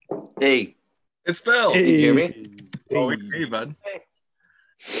Hey, It's Phil. can you hear me? Oh, we can hear you, bud.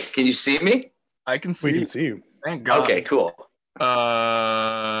 Can you see me? I can see. We can see you. Thank God. Okay, cool.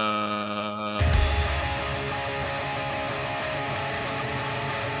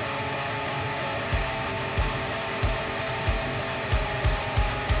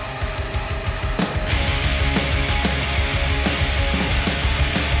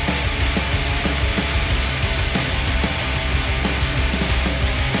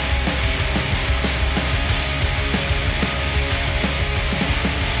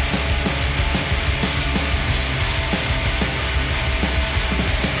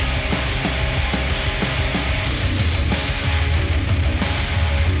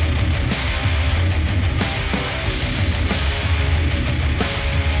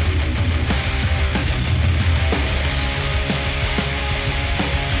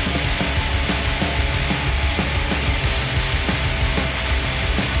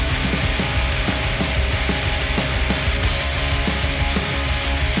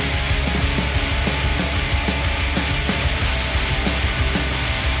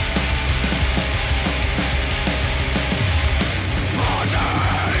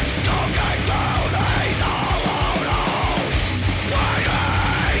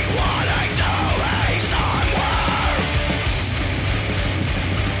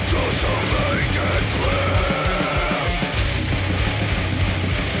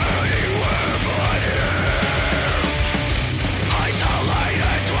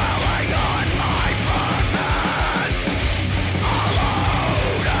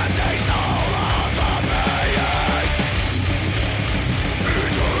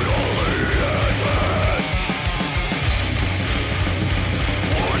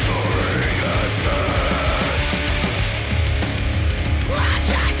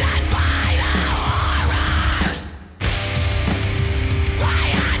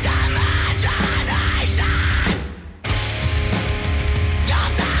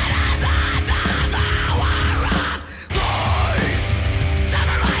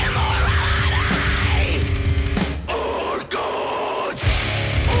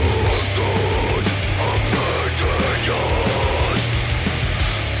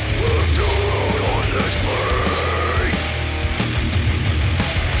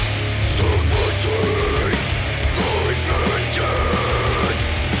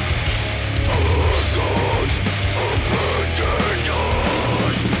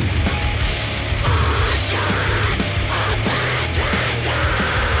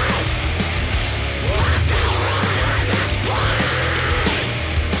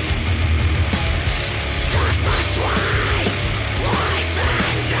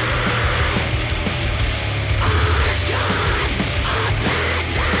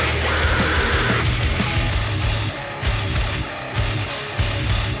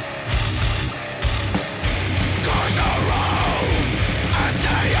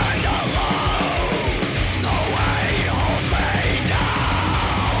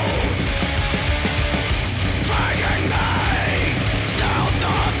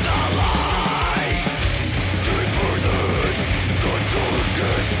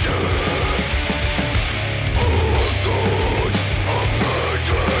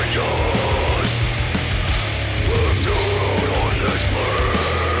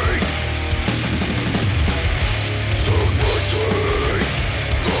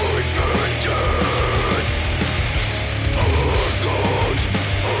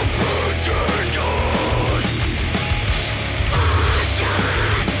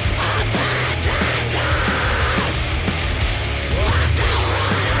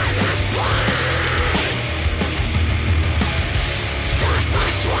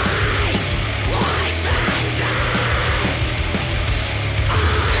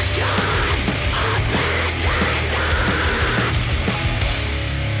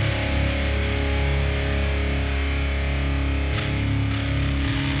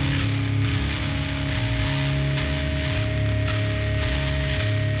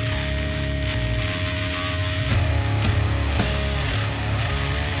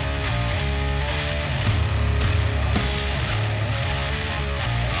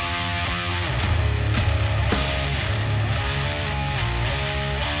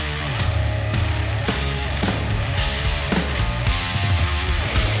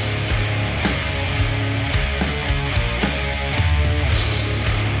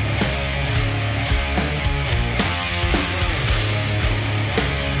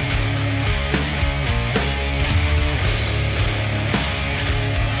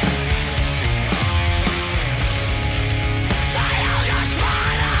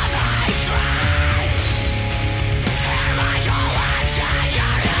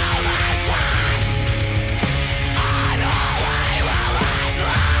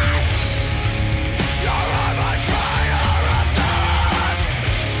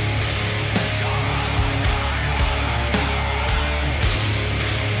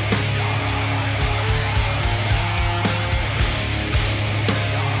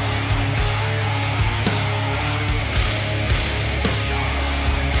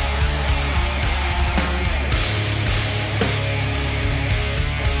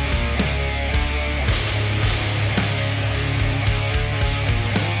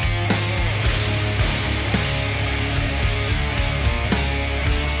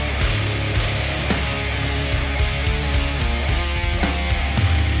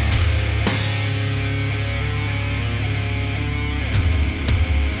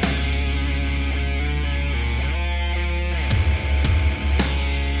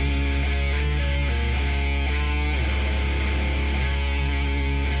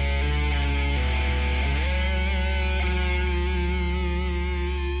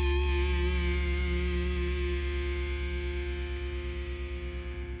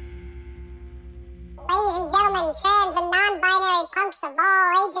 gentlemen, trans and non-binary punks of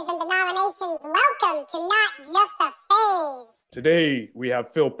all ages and denominations, welcome to Not Just a Phase. Today, we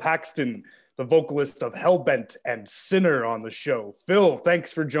have Phil Paxton, the vocalist of Hellbent and Sinner on the show. Phil,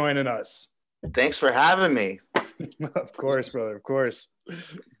 thanks for joining us. Thanks for having me. Of course, brother, of course.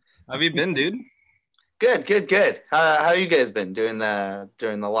 How have you been, dude? Good. How you guys been during the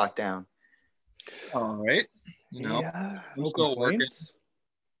lockdown? All right. I'm still working.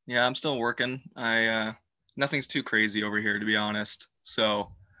 Yeah, I'm still working. Nothing's too crazy over here, to be honest. So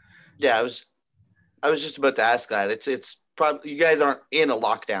yeah, I was just about to ask that. It's probably, you guys aren't in a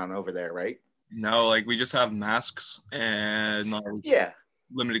lockdown over there, right? No, like we just have masks and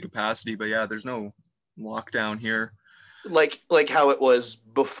limited capacity, but yeah, there's no lockdown here. Like how it was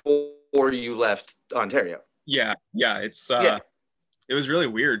before you left Ontario. Yeah, it's It was really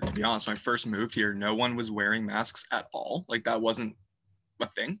weird, to be honest. When I first moved here, no one was wearing masks at all. Like that wasn't a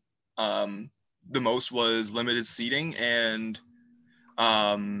thing. The most was limited seating and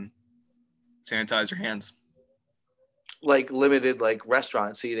sanitize your hands. Like limited, like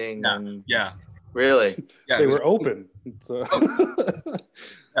restaurant seating. Yeah. Really? Yeah, they were open. Yeah.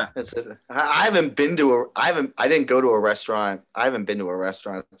 I didn't go to a restaurant. I haven't been to a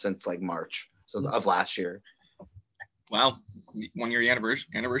restaurant since like March of last year. Wow. 1 year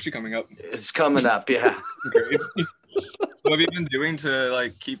anniversary coming up. It's coming up, yeah. So what have you been doing to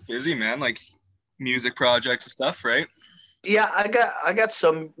like keep busy, man? Like music projects and stuff, right? Yeah, I got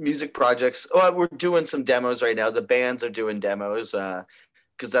some music projects. Oh, we're doing some demos right now. The bands are doing demos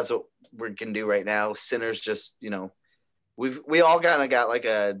because that's what we can do right now. Sinner's just, we all kind of got like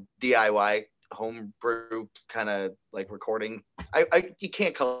a DIY homebrew kind of like recording. You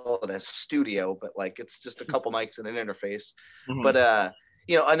can't call it a studio, but like it's just a couple mics and an interface. Mm-hmm. But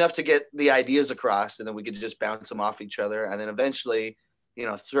enough to get the ideas across, and then we could just bounce them off each other, and then eventually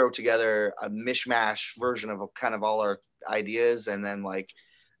throw together a mishmash version of kind of all our ideas, and then like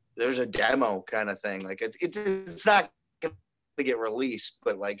there's a demo kind of thing. Like it's not gonna get released,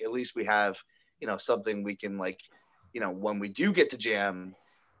 but like at least we have something we can like when we do get to jam,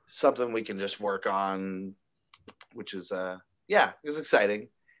 something we can just work on, which is it was exciting.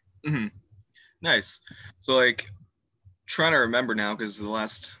 Mm-hmm. Nice. So like trying to remember now, because the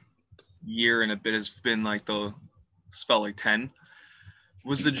last year and a bit has been like felt like 10.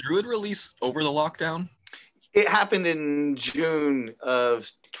 Was the Druid release over the lockdown? It happened in June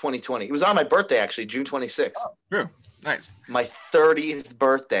of 2020. It was on my birthday, actually, June 26th. Oh, true. Nice. My 30th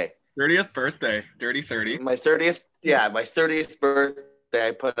birthday. 30th birthday. Dirty 30. My 30th birthday,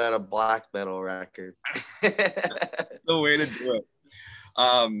 I put out a black metal record. The way to do it.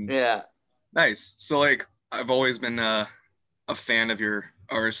 Yeah. Nice. So, like, I've always been a fan of your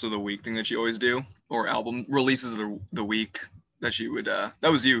Artist of the Week thing that you always do, or album releases of the week. That you would that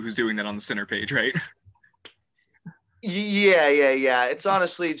was you who's doing that on the Sinner page, right? Yeah. It's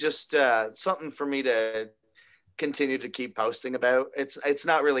honestly just something for me to continue to keep posting about. It's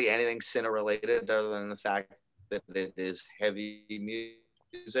not really anything Sinner related other than the fact that it is heavy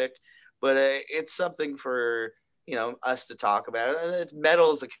music, but it's something for us to talk about. And it's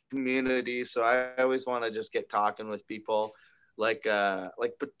metal as a community, so I always want to just get talking with people. Like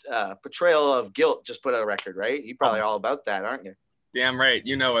Portrayal of Guilt just put out a record, right? You probably all about that, aren't you? Damn right,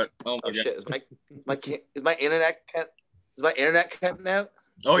 you know it. Oh my shit! Is my internet cutting out?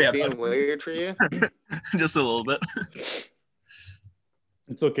 Oh yeah, being weird for you. Just a little bit.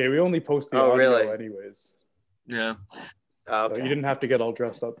 It's okay. We only post the audio anyways. Yeah. Okay. So you didn't have to get all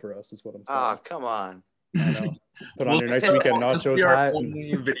dressed up for us, is what I'm saying. Oh, come on. I know. Put on your nice weekend nachos hat.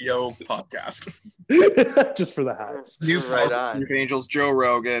 Only video podcast. Just for the hats. New right on. Angels, Joe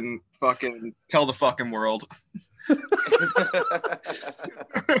Rogan, fucking tell the fucking world.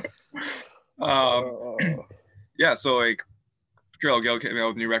 Yeah, so like Portrayal Guilt came out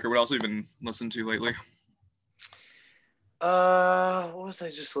with a new record. What else have you been listening to lately? What was I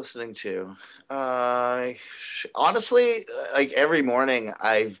just listening to? Honestly, like every morning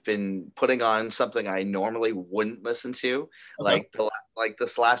I've been putting on something I normally wouldn't listen to. Okay. Like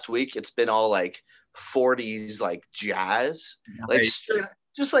this last week, it's been all like 40s like jazz, nice. Like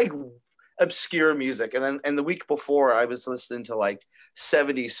just like obscure music. And the week before I was listening to like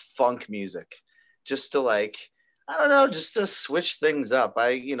 70s funk music, just to like, I don't know, just to switch things up.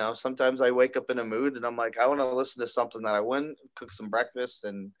 Sometimes I wake up in a mood and I'm like, I want to listen to something that I wouldn't, cook some breakfast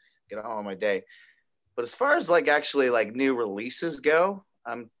and get on with my day. But as far as like actually like new releases go,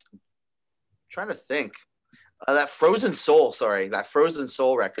 I'm trying to think. That Frozen Soul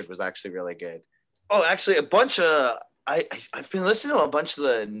record was actually really good. Oh, actually a bunch of, I've been listening to a bunch of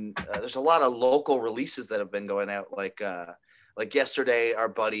there's a lot of local releases that have been going out. Like yesterday, our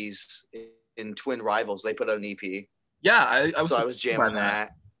buddies Twin Rivals. They put out an EP. Yeah, I was jamming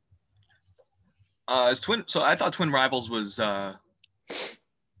that. So I thought Twin Rivals was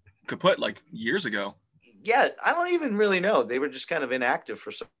kaput like years ago. Yeah, I don't even really know. They were just kind of inactive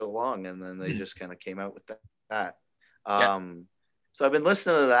for so long, and then they just kind of came out with that. So I've been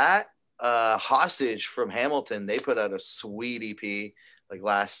listening to that. Hostage from Hamilton, they put out a sweet EP like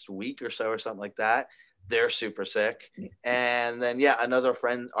last week or so or something like that. They're super sick. And then our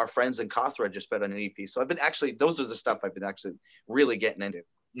friends in Kothra just put out an EP. So those are the stuff I've been actually really getting into.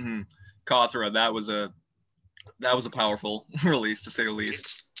 Mm-hmm. Kothra, that was a powerful release, to say the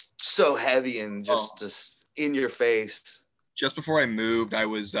least. It's so heavy and just in your face. Just before I moved, I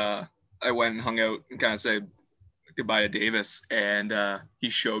went and hung out and kind of said goodbye to Davis, and he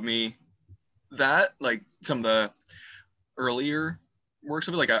showed me that, like, some of the earlier works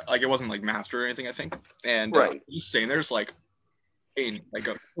of it, like it wasn't like mastered or anything, I think, and right. Just saying there's like in like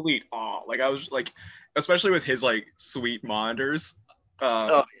a complete awe. Like I was like, especially with his like sweet monitors,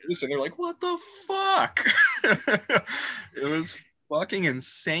 and they're like, what the fuck? It was fucking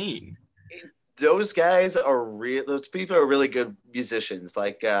insane. Those guys are real. Those people are really good musicians,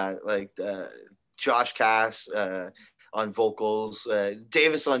 like Josh Cass on vocals,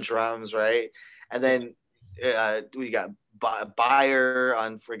 Davis on drums, right? And then we got Bayer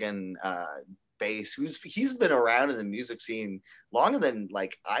on friggin' bass. He's been around in the music scene longer than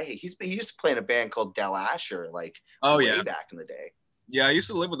like he used to play in a band called Del Asher, like way back in the day. Yeah, I used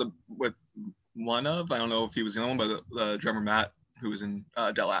to live with one of, I don't know if he was the only one, but the drummer Matt, who was in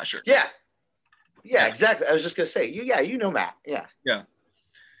Del Asher. Yeah, exactly. I was just gonna say, you know Matt. Yeah,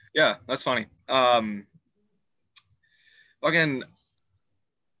 that's funny. Fucking.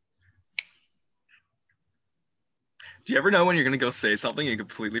 Do you ever know when you're gonna go say something and you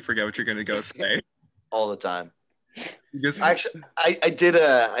completely forget what you're gonna go say? All the time. Actually, I did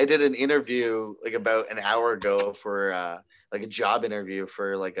an interview like about an hour ago for like a job interview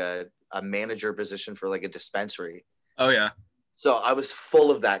for like a manager position for like a dispensary. Oh yeah. So I was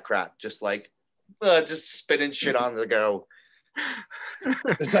full of that crap, just like just spitting shit on the go.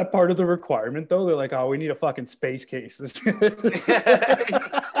 Is that part of the requirement though? They're like, oh, we need a fucking space case.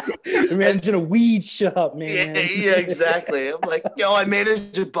 Imagine a weed shop, man. Yeah, exactly. I'm like, yo, I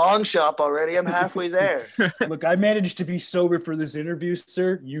managed a bong shop already. I'm halfway there. Look, I managed to be sober for this interview,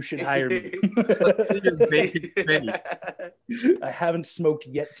 sir. You should hire me. I haven't smoked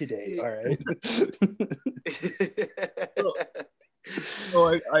yet today. All right.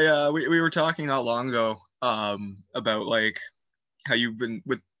 So we were talking not long ago about like how you've been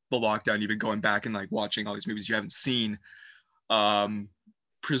with the lockdown, you've been going back and like watching all these movies you haven't seen,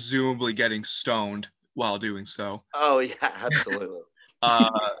 presumably getting stoned while doing so. Oh yeah, absolutely.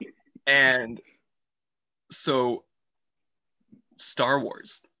 And so Star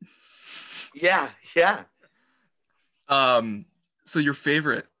Wars. Yeah. So your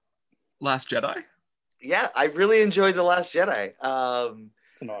favorite Last Jedi? Yeah, I really enjoyed The Last Jedi.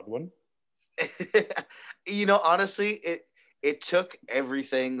 It's an odd one. You know, honestly, it took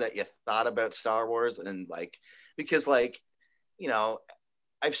everything that you thought about Star Wars and like, because like, you know,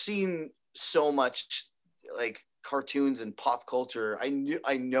 I've seen so much like cartoons and pop culture. I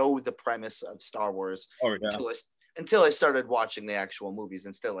know the premise of Star Wars until I started watching the actual movies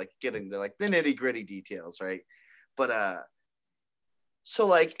and still like getting the nitty gritty details, right? But so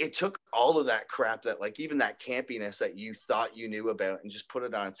like it took all of that crap that like even that campiness that you thought you knew about and just put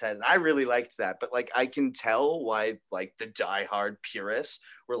it on its head. And I really liked that. But like I can tell why like the diehard purists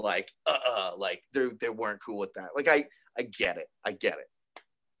were like, like they weren't cool with that. Like I get it.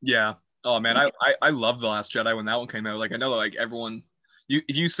 Yeah. Oh man, I love The Last Jedi when that one came out. Like I know like everyone,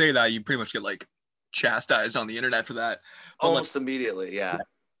 if you say that, you pretty much get like chastised on the internet for that. But, almost like, immediately, yeah.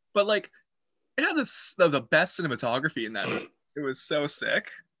 But like it had the best cinematography in that. It was so sick.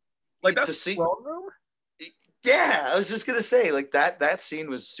 Like that throne room? Yeah, I was just gonna say, like that scene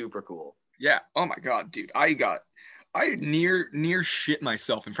was super cool. Yeah. Oh my god, dude. I near shit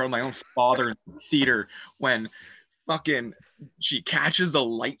myself in front of my own father in the theater when fucking she catches the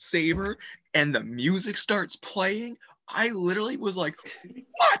lightsaber and the music starts playing. I literally was like,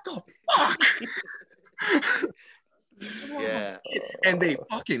 what the fuck? Yeah. And they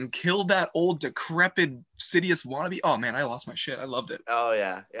fucking killed that old decrepit Sidious wannabe. Oh man, I lost my shit. I loved it. Oh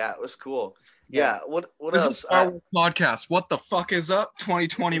yeah, it was cool. Yeah. What this else? Is Star Wars podcast. What the fuck is up?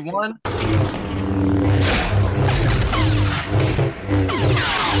 2021.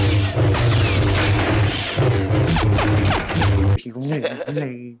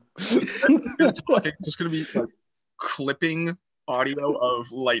 Just gonna be like clipping audio of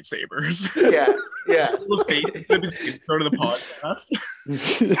lightsabers. Yeah. The intro to the podcast.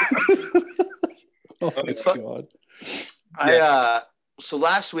 Oh my It's fun. God. So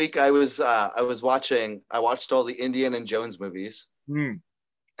last week I watched all the Indiana Jones movies. Hmm.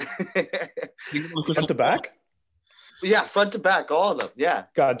 Front to back? Yeah, front to back, all of them. Yeah.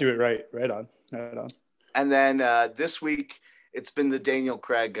 Gotta do it right. Right on. And then this week it's been the Daniel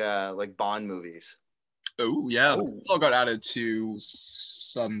Craig like Bond movies. Oh yeah, Oh. all got added to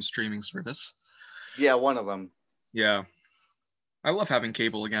some streaming service. Yeah, one of them. Yeah, I love having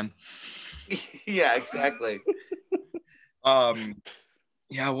cable again. Yeah, exactly.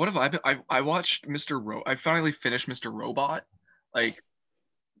 Yeah, what have I been? I watched I finally finished Mr. Robot, like,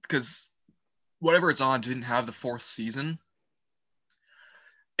 because whatever it's on didn't have the 4th season.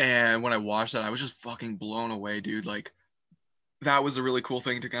 And when I watched that, I was just fucking blown away, dude. Like, that was a really cool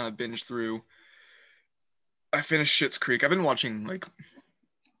thing to kind of binge through. I finished Schitt's Creek. I've been watching, like,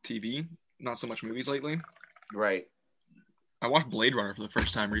 TV, not so much movies lately. Right. I watched Blade Runner for the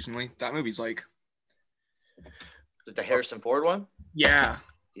first time recently. That movie's like... The Harrison Ford one? Yeah.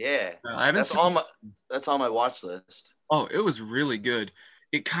 Yeah. I haven't That's on my watch list. Oh, it was really good.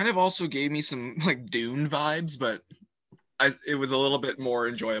 It kind of also gave me some, like, Dune vibes, but it was a little bit more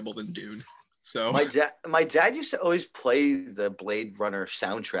enjoyable than Dune. So my dad used to always play the Blade Runner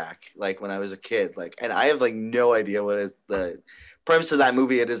soundtrack, like when I was a kid, like, and I have like no idea what is the premise of that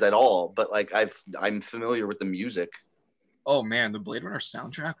movie it is at all, but like I'm familiar with the music. Oh man, the Blade Runner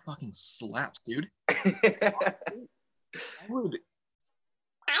soundtrack fucking slaps, dude. I would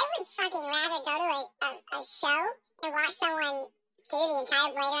fucking rather go to a show and watch someone do the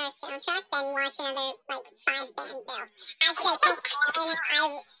entire Blade Runner soundtrack than watch another like 5-band bill. Actually,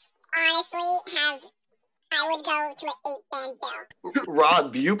 I would go to an 8-band bill.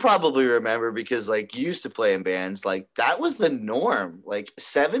 Rob, you probably remember because like you used to play in bands, like that was the norm. Like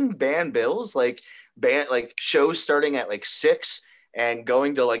 7-band bills, like shows starting at like 6 and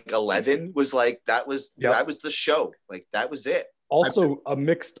going to like 11 was like that was the show. Like that was it. Also a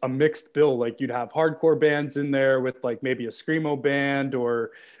mixed bill, like you'd have hardcore bands in there with like maybe a screamo band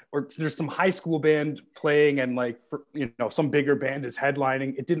or there's some high school band playing and like some bigger band is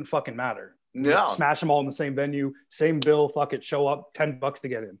headlining. It didn't fucking matter. No, smash them all in the same venue, same bill, fuck it, show up, $10 to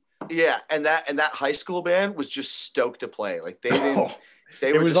get in. Yeah, and that high school band was just stoked to play. Like they didn't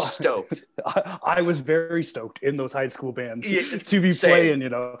They were just stoked. I was very stoked in those high school bands to be same.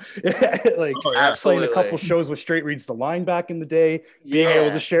 playing, like playing a couple shows with Straight Reads the Line back in the day, being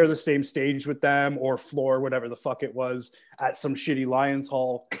able to share the same stage with them or floor, whatever the fuck it was, at some shitty Lions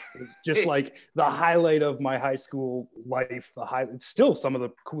Hall. It's just like the highlight of my high school life. It's still some of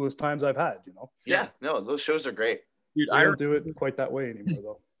the coolest times I've had, Yeah, no, those shows are great. Dude, I don't do it quite that way anymore,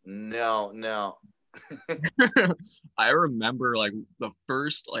 though. No. I remember like the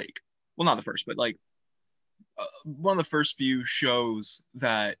first, not the first, but one of the first few shows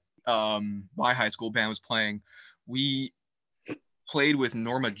that my high school band was playing. We played with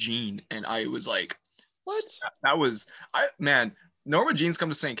Norma Jean, and I was like, what? That was Norma Jean's come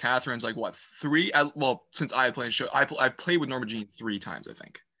to St. Catharines like what, 3? Since I played a show, I played with Norma Jean 3 times, I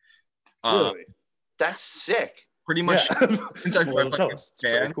think. Really? That's sick. Pretty much since I started playing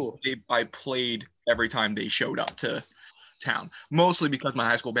bands, cool. I played every time they showed up to town. Mostly because my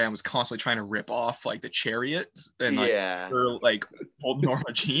high school band was constantly trying to rip off like the Chariot and old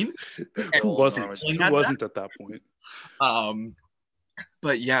Norma Jean. Who wasn't at that point?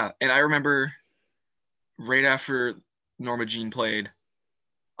 But yeah, and I remember right after Norma Jean played,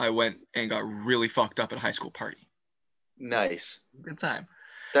 I went and got really fucked up at a high school party. Nice. Good time.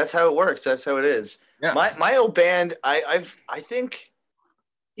 That's how it works. That's how it is. Yeah. My old band, I think,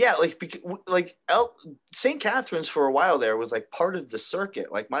 yeah, St. Catharines for a while there was like part of the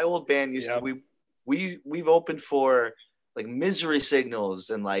circuit. Like my old band used to, we've opened for like Misery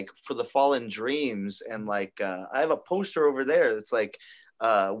Signals and like for the Fallen Dreams, and like I have a poster over there that's like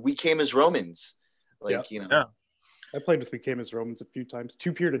We Came as Romans. Yeah. I played with We Came as Romans a few times.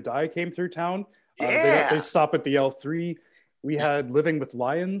 Two Peer to Die came through town. Yeah. They stop at the L3. We had Living with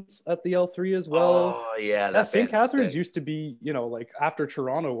Lions at the L3 as well. Oh, yeah. That St. Catharines used to be, like after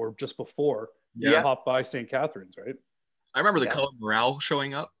Toronto or just before. Yeah. Hop by St. Catharines, right? I remember the Color Morale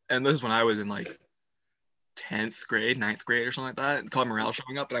showing up. And this is when I was in like 10th grade, 9th grade or something like that. Color Morale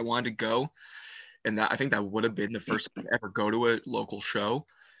showing up, and I wanted to go. And I think that would have been the first time I'd ever go to a local show.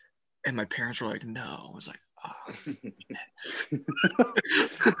 And my parents were like, no. I was like, oh.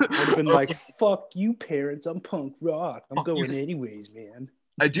 Would have been like, fuck you, parents. I'm punk rock. I'm going anyways, man.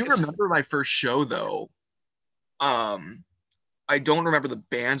 I do remember my first show though. I don't remember the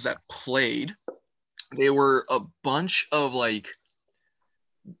bands that played. They were a bunch of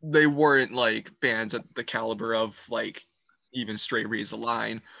they weren't like bands at the caliber of like even Straight Reads the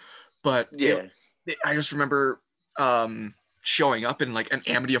Line, but I just remember showing up in like an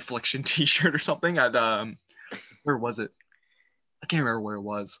Amity Affliction t-shirt or something at where was it? I can't remember where it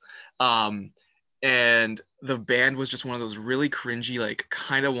was. And the band was just one of those really cringy, like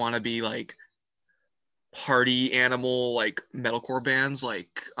kind of want to be like party animal, like metalcore bands,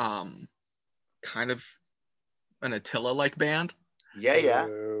 like kind of an Attila-like band. Yeah.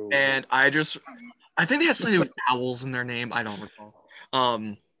 And I think they had something with owls in their name. I don't recall.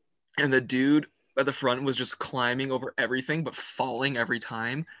 And the dude at the front was just climbing over everything, but falling every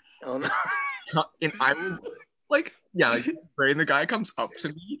time. Oh no. And I was like, yeah, like, and the guy comes up to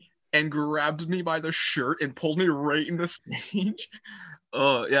me and grabs me by the shirt and pulls me right in the stage.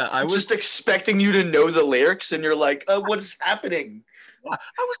 Oh yeah, I was just expecting you to know the lyrics, and you're like, "What is happening?" I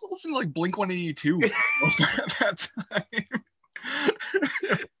was listening to like Blink-182 at that time.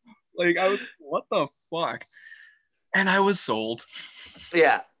 Like I was, what the fuck? And I was sold.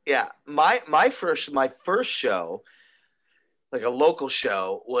 Yeah. My first show, like a local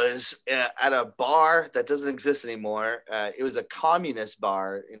show, was at a bar that doesn't exist anymore. It was a communist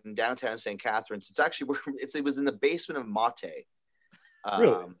bar in downtown St. Catharines. It's actually it was in the basement of Mate.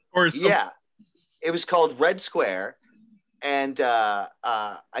 Really? Yeah, it was called Red Square, and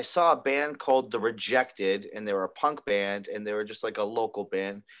I saw a band called The Rejected, and they were a punk band, and they were just like a local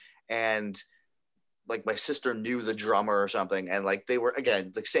band, and like my sister knew the drummer or something, and like they were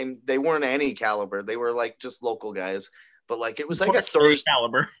again the same. They weren't any caliber. They were like just local guys. But like it was like a Thursday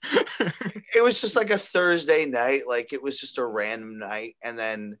caliber. It was just like a Thursday night. Like it was just a random night. And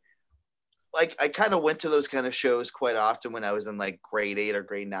then like I kind of went to those kind of shows quite often when I was in like grade 8 or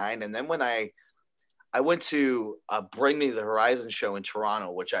grade 9. And then when I went to Bring Me the Horizon show in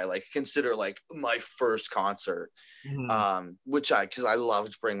Toronto, which I like consider like my first concert, because I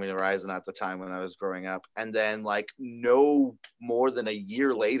loved Bring Me the Horizon at the time when I was growing up. And then like no more than a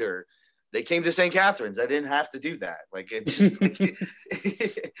year later, they came to St. Catharines. I didn't have to do that. Like it just like,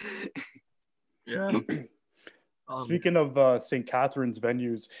 yeah. Speaking of St. Catharines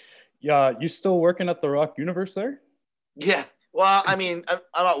venues, yeah, you still working at the Rock Universe there? Yeah. Well, I mean, I'm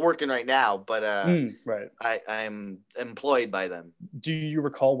not working right now, but right. I'm employed by them. Do you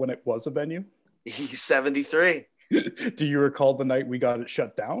recall when it was a venue? He's 73. Do you recall the night we got it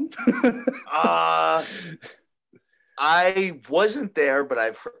shut down? I wasn't there,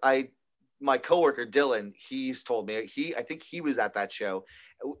 but my coworker Dylan, he's told me I think he was at that show.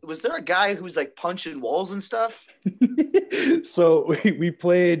 Was there a guy who's like punching walls and stuff? So we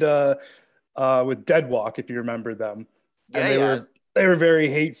played with Deadwalk, if you remember them. And they were very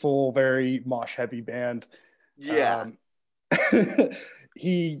hateful, very mosh heavy band. Yeah.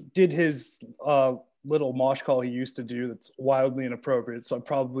 He did his little mosh call he used to do that's wildly inappropriate, so I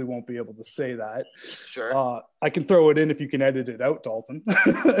probably won't be able to say that. Sure. I can throw it in if you can edit it out, Dalton.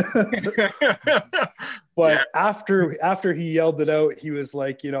 But yeah. after he yelled it out, he was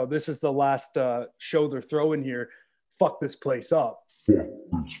like, you know, this is the last show they're throwing here. Fuck this place up.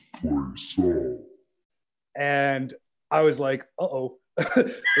 And I was like, uh-oh.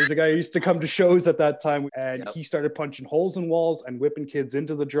 There's a guy who used to come to shows at that time, and he started punching holes in walls and whipping kids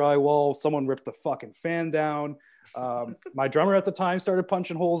into the drywall. Someone ripped the fucking fan down. My drummer at the time started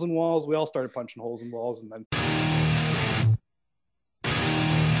punching holes in walls. We all started punching holes in walls, and then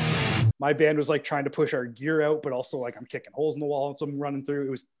my band was like trying to push our gear out, but also like I'm kicking holes in the wall, so I'm running through.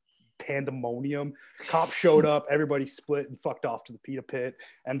 It was pandemonium. Cops showed up, everybody split and fucked off to the pita pit,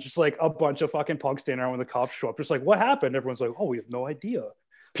 and just like a bunch of fucking punks standing around when the cops show up, just like, what happened? Everyone's like, oh, we have no idea.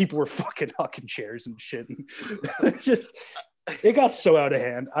 People were fucking hucking chairs and shit, and just it got so out of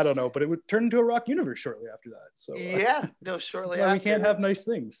hand. I don't know, but it would turn into a Rock Universe shortly after that. So shortly after we can't have nice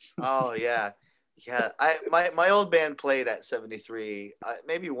things. Oh yeah. My old band played at 73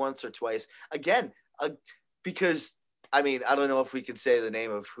 maybe once or twice again, because I mean, I don't know if we can say the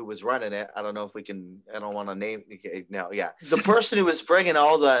name of who was running it. I don't know if we can. I don't want to name. No, yeah. The person who was bringing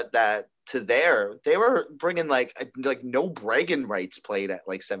all that to there, they were bringing like no bragging rights played at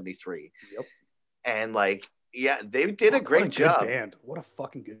like 73. Yep. And like, yeah, they did a great job. Band. What a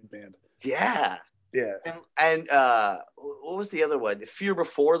fucking good band. Yeah. Yeah. And what was the other one? Fear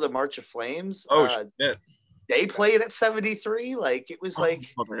Before the March of Flames. Oh shit. They played at 73. Like it was like.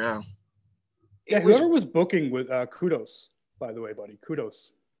 Oh, yeah. Yeah, whoever was booking with kudos, by the way, buddy.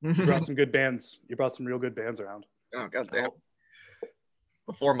 Kudos. You brought some good bands. You brought some real good bands around. Oh, goddamn.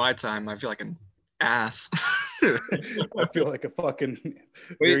 Before my time, I feel like an ass. I feel like a fucking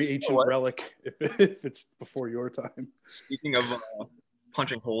very ancient relic if it's before your time. Speaking of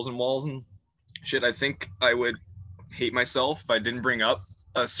punching holes in walls and shit, I think I would hate myself if I didn't bring up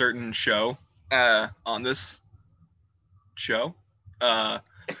a certain show on this show.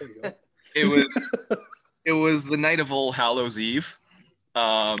 It was it was the night of All Hallows Eve.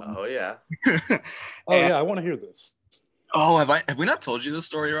 Oh yeah. Oh yeah, I want to hear this. Oh, have we not told you this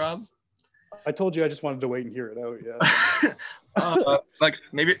story, Rob? I told you I just wanted to wait and hear it out. Yeah. Like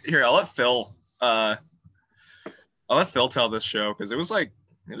maybe here I'll let Phil tell this show because it was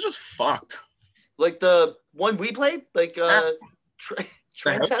just fucked. Like the one we played, like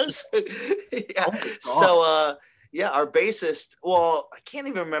Trent's house. Yeah. So yeah, our bassist. Well, I can't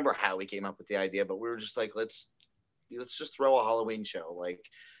even remember how we came up with the idea, but we were just like, let's just throw a Halloween show. Like,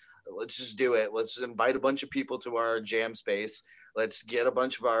 let's just do it. Let's just invite a bunch of people to our jam space. Let's get a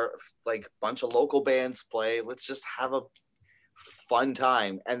bunch of local bands play. Let's just have a fun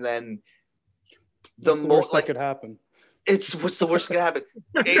time. And then the most that could happen. What's the worst that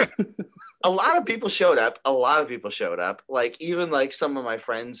could happen? A lot of people showed up. Like even like some of my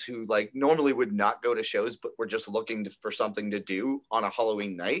friends who like normally would not go to shows, but were just looking for something to do on a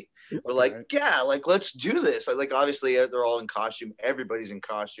Halloween night. We're like, yeah, like let's do this. Like obviously they're all in costume. Everybody's in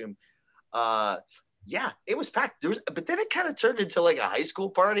costume. Yeah, it was packed. But then it kind of turned into like a high school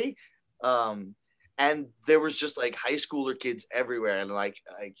party. And there was just like high schooler kids everywhere. And like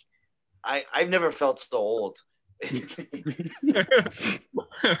I've never felt so old. It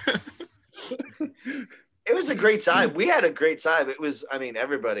was a great time. We had a great time.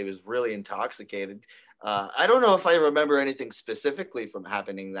 Everybody was really intoxicated. I don't know if I remember anything specifically from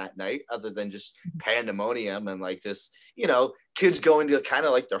happening that night other than just pandemonium and like just, kids going to kind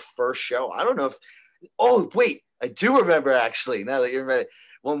of like their first show. I don't know if, oh, wait, I do remember actually, now that you're ready.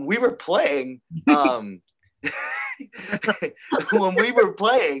 When we were playing, the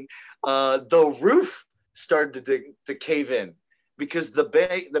roof started to cave in because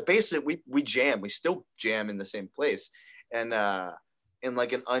the basement we still jam in the same place and in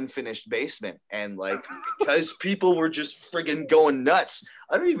like an unfinished basement, and like because people were just friggin' going nuts.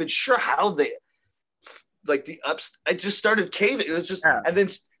 I'm not even sure how they like the ups. I just started caving. It was just and then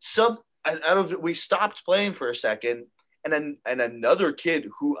we stopped playing for a second, and then another kid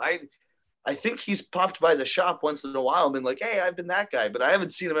who I think he's popped by the shop once in a while and been like, hey, I've been that guy, but I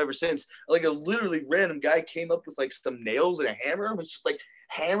haven't seen him ever since. Like a literally random guy came up with like some nails and a hammer and was just like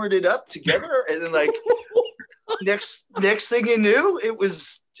hammered it up together. And then like next thing you knew, it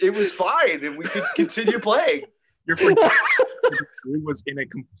was fine and we could continue playing. Your friend was in a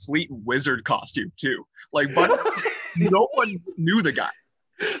complete wizard costume too. Like, but no one knew the guy.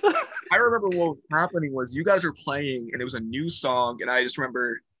 I remember what was happening was you guys were playing and it was a new song, and I just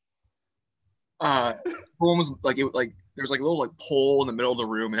remember everyone was like, there was like a little like pole in the middle of the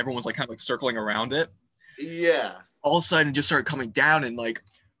room, and everyone was like kind of like circling around it. Yeah. All of a sudden, it just started coming down, and like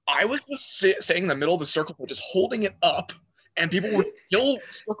I was just sitting in the middle of the circle, just holding it up, and people were still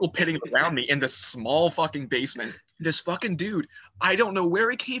circle pitting around me in this small fucking basement. This fucking dude, I don't know where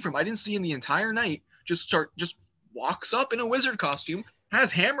he came from. I didn't see him the entire night. Just walks up in a wizard costume,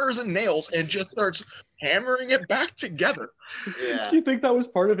 has hammers and nails, and just starts hammering it back together. Yeah. Do you think that was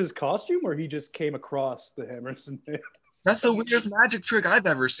part of his costume, or he just came across the hammers and nails? That's the weirdest magic trick I've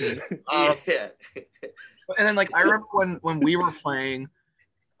ever seen. Yeah. And then, like, I remember when we were playing,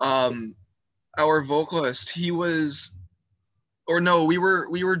 our vocalist, we were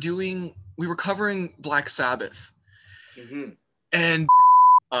covering Black Sabbath. Mm-hmm. And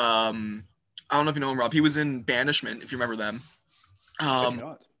I don't know if you know him, Rob. He was in Banishment, if you remember them.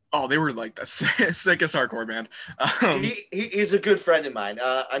 Oh, they were like the sickest hardcore band. He's a good friend of mine.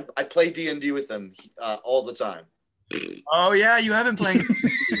 I play D&D with him all the time. Oh yeah, you have been playing.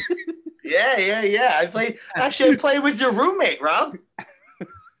 Yeah. I play with your roommate, Rob.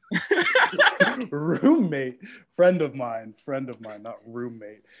 Roommate, friend of mine, not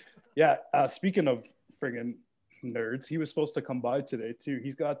roommate. Yeah. Speaking of friggin' nerds, he was supposed to come by today too.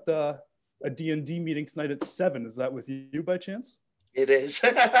 He's got a D&D meeting tonight at 7. Is that with you by chance? It is.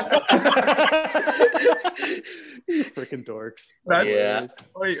 You freaking dorks. Yeah.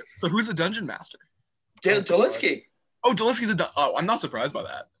 Wait, so who's a dungeon master? Dolinsky. Oh, Dolinsky's I'm not surprised by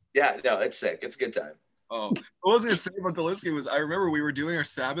that. Yeah, no, it's sick. It's a good time. Oh, what I was gonna say about Dolinsky was I remember we were doing our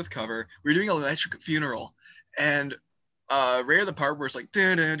Sabbath cover. We were doing Electric Funeral, and right at the part where it's like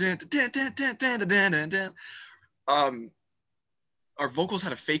our vocals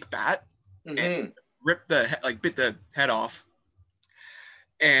had a fake bat and ripped bit the head off.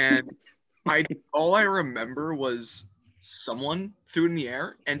 And all I remember was someone threw it in the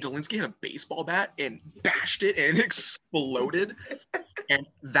air, and Dolinsky had a baseball bat and bashed it, and it exploded. And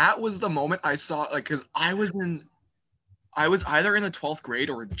that was the moment I saw, like, because I was either in the 12th grade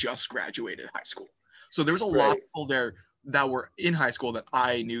or just graduated high school. So there was a lot of people there that were in high school that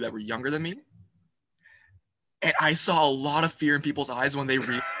I knew that were younger than me. And I saw a lot of fear in people's eyes when they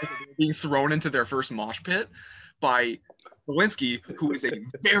realized that they were being thrown into their first mosh pit by Lewinsky, who is a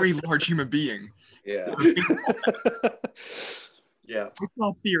very large human being. Yeah. Yeah. I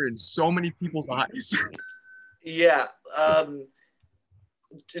saw fear in so many people's eyes. Yeah.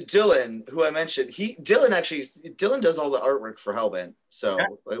 Dylan, who I mentioned, Dylan does all the artwork for Hellbent, so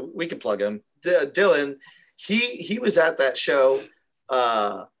we can plug him. Dylan, he was at that show,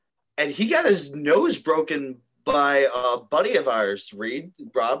 and he got his nose broken by a buddy of ours,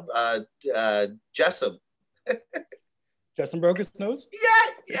 Rob Jessup. Justin broke his nose?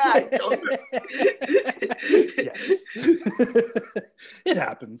 Yeah, I told him. Yes. It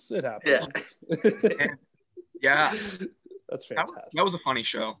happens. Yeah. That's fantastic. That was a funny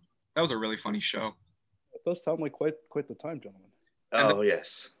show. That was a really funny show. It does sound like quite the time, gentlemen. Oh,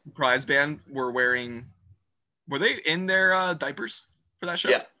 yes. Prize band were they in their diapers for that show?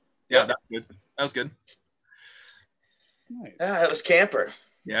 Yeah. Yeah, that was good. Nice. That was Camper.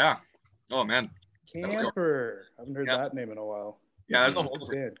 Yeah. Oh, man. Camper. I haven't heard that name in a while. Yeah, there's a whole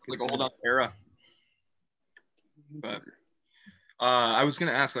era. But I was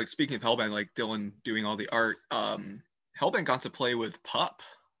gonna ask, like, speaking of Hellbent, like Dylan doing all the art, Hellbent got to play with Pup.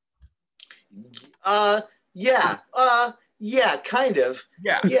 Yeah, kind of.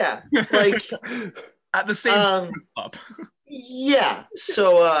 Yeah. Like at the same time as Pup. Yeah.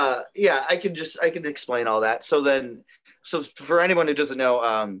 So I can explain all that. So for anyone who doesn't know,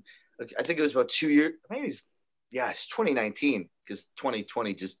 I think it was about 2 years, maybe it's 2019, because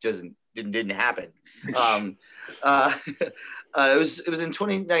 2020 just didn't happen. It was in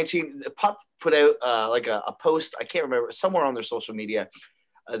 2019. Pup put out like a post, I can't remember, somewhere on their social media.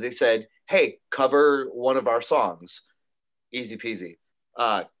 They said, "Hey, cover one of our songs." Easy peasy.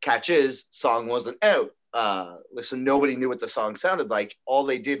 Catch is, song wasn't out. Listen, nobody knew what the song sounded like. All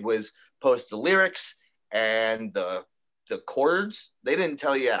they did was post the lyrics and the chords. They didn't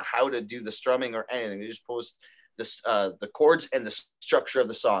tell you how to do the strumming or anything. They just post the chords and the structure of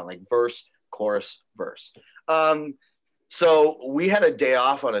the song, like verse, chorus, verse. So we had a day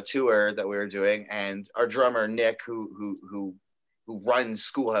off on a tour that we were doing, and our drummer Nick, who runs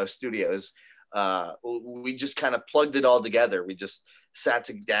Schoolhouse Studios, we just kind of plugged it all together. We just sat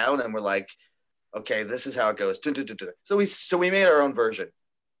down and we're like, okay, this is how it goes. So we made our own version,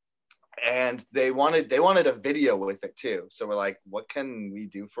 and they wanted a video with it too. So we're like, what can we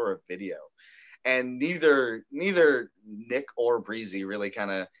do for a video? And neither Nick or Breezy really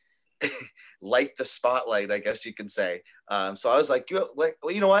kind of liked the spotlight, I guess you can say. So I was like, well,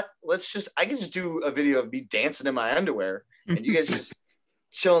 you know what? I can just do a video of me dancing in my underwear, and you guys just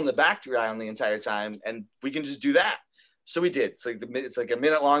chill in the background the entire time, and we can just do that. So we did. It's like a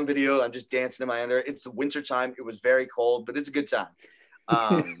minute long video. I'm just dancing in my underwear. It's the winter time. It was very cold, but it's a good time.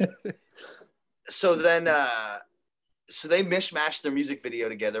 So then, so they mishmashed their music video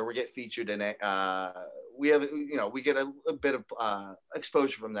together. We get featured in it. We get a bit of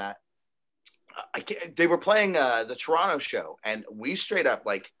exposure from that. They were playing the Toronto show, and we straight up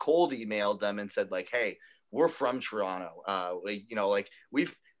like cold emailed them and said like, "Hey, we're from Toronto.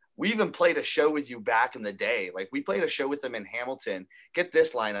 We even played a show with you back in the day. Like, we played a show with them in Hamilton. Get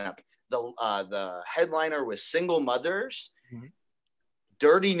this lineup: the headliner was Single Mothers, mm-hmm.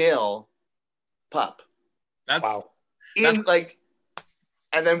 Dirty Nil, Pup." That's wow.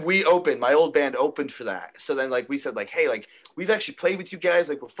 And then we opened. My old band opened for that. So then like we said like, "Hey, like we've actually played with you guys.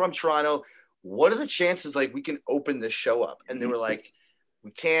 Like, we're from Toronto. What are the chances like we can open this show up?" And they were like, "We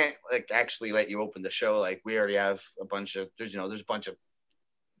can't like actually let you open the show. Like, we already have there's a bunch of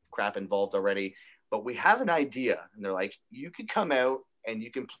crap involved already, but we have an idea." And they're like, "You could come out and you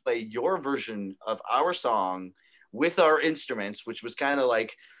can play your version of our song with our instruments," which was kind of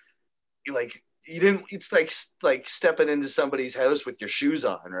like you didn't, it's like stepping into somebody's house with your shoes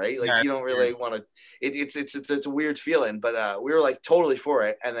on, right? Like, yeah, you don't really want to, it's a weird feeling, but we were like totally for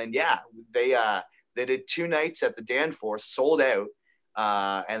it. And then, yeah, they did 2 nights at the Danforth, sold out.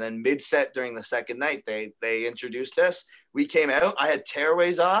 And then mid-set during the second night, they introduced us. We came out, I had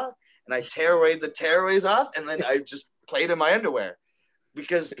tearaways off, and I tearawayed the tearaways off, and then I just played in my underwear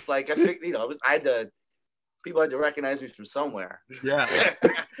because like, I think, people had to recognize me from somewhere. Yeah.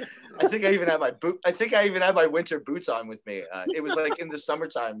 I think I even had my winter boots on with me. It was like in the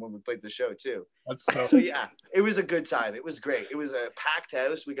summertime when we played the show too. So yeah, it was a good time. It was great. It was a packed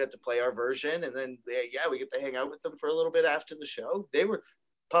house. We got to play our version, and then we get to hang out with them for a little bit after the show. They were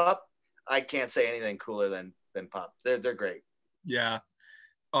Pup. I can't say anything cooler than Pup. They're great. Yeah.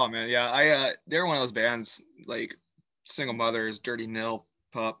 Oh man, yeah. They're one of those bands like Single Mothers, Dirty Nil,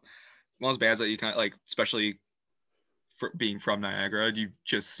 Pup. One of those bands that you kind of like, especially for being from Niagara, you've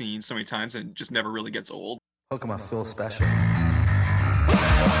just seen so many times and it just never really gets old. How come I feel special?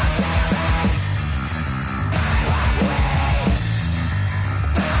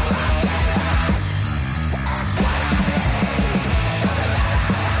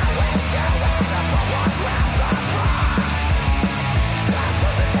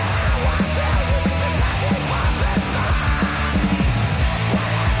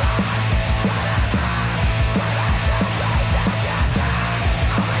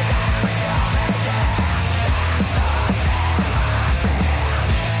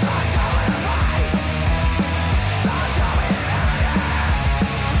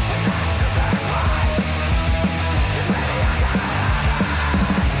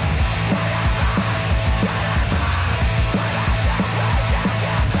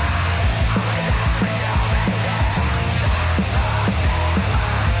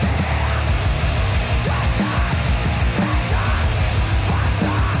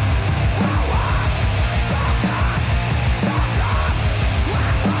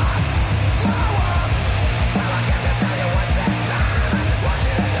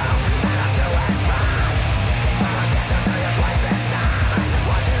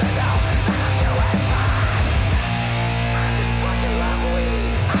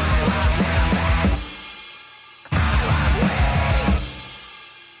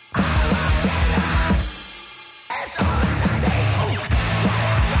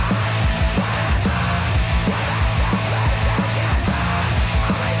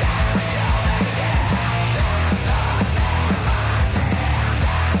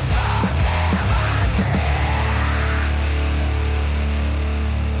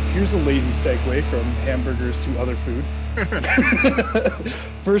 Here's a lazy segue from hamburgers to other food.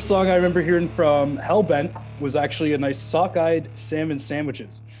 First song I remember hearing from Hellbent was actually a nice sockeyed salmon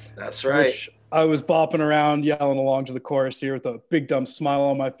sandwiches. That's right. Which I was bopping around, yelling along to the chorus here with a big dumb smile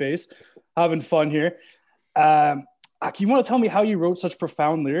on my face, having fun here. You want to tell me how you wrote such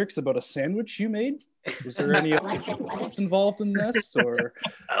profound lyrics about a sandwich you made? Was there any involved in this, or?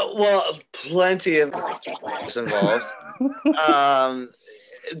 Well, plenty of involved.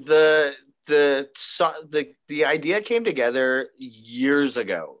 The idea came together years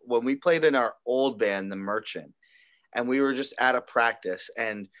ago when we played in our old band, The Merchant, and we were just at a practice,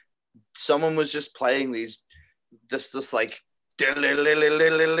 and someone was just playing this like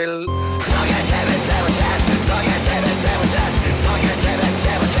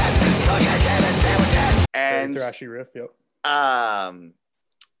and thrashy riff, yep.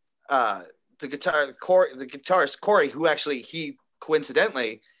 The guitarist Corey, who actually he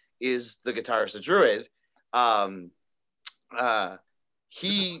coincidentally is the guitarist of Druid.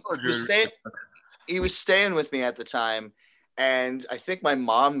 He was staying with me at the time, and I think my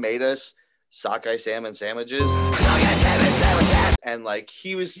mom made us sockeye salmon sandwiches. And like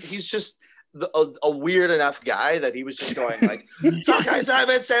he's just a weird enough guy that he was just going like sockeye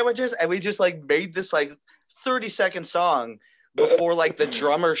salmon sandwiches, and we just like made this like 30-second song before like the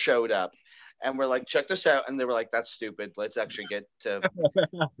drummer showed up. And we're like, check this out. And they were like, that's stupid. Let's actually get to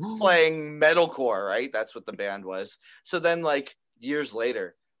playing metalcore, right? That's what the band was. So then like years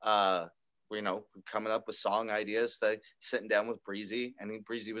later, coming up with song ideas, sitting down with Breezy. And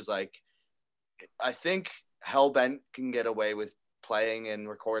Breezy was like, I think Hellbent can get away with playing and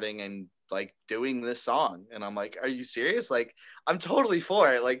recording and like doing this song. And I'm like, are you serious? Like, I'm totally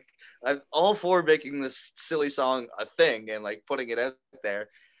for it. Like, I'm all for making this silly song a thing and like putting it out there.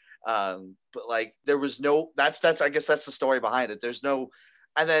 But like there was no that's I guess that's the story behind it. There's no,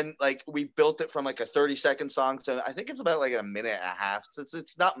 and then like we built it from like a 30-second song to I think it's about like a minute and a half. So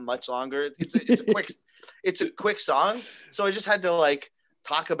it's not much longer. It's a quick song. So I just had to like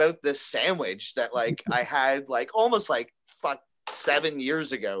talk about this sandwich that like I had like almost like 7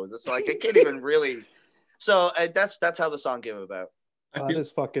 years ago. It's like I can't even really. So that's how the song came about. That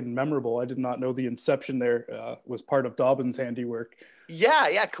is fucking memorable. I did not know the inception there was part of Dobbin's handiwork.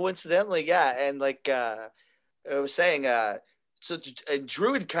 Yeah, coincidentally, yeah. And like I was saying, so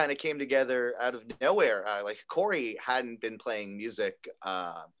Druid kind of came together out of nowhere. Like Corey hadn't been playing music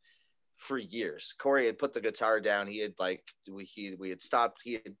for years. Corey had put the guitar down. He had like we had stopped.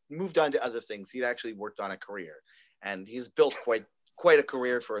 He had moved on to other things. He'd actually worked on a career, and he's built quite a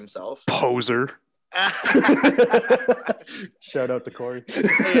career for himself. Poser. Shout out to Corey.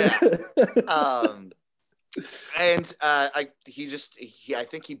 Yeah. I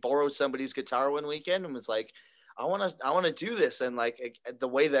think he borrowed somebody's guitar one weekend and was like, I want to do this. And like the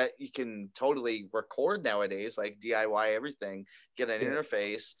way that you can totally record nowadays, like DIY everything, get an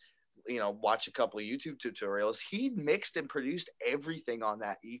interface, watch a couple of YouTube tutorials. He mixed and produced everything on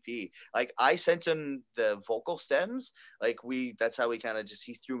that EP. Like I sent him the vocal stems. Like that's how we kind of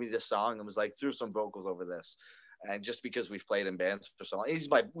he threw me this song and was like, threw some vocals over this. And just because we've played in bands for so long, he's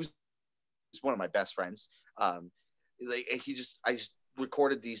one of my best friends. I just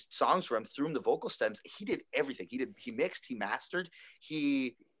recorded these songs for him, threw him the vocal stems. He did everything. He mixed, he mastered.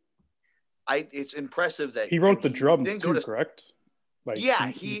 It's impressive that he wrote the drums too, correct? Like, yeah,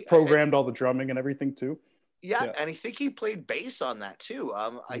 he programmed all the drumming and everything too. Yeah, and I think he played bass on that too.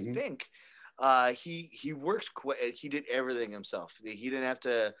 I think he worked. He did everything himself. He didn't have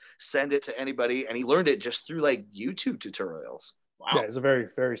to send it to anybody, and he learned it just through like YouTube tutorials. Wow. Yeah, he's a very,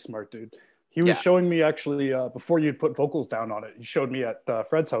 very smart dude. He was showing me actually before you'd put vocals down on it. He showed me at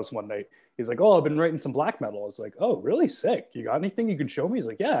Fred's house one night. He's like, "Oh, I've been writing some black metal." I was like, "Oh, really? Sick. You got anything you can show me?" He's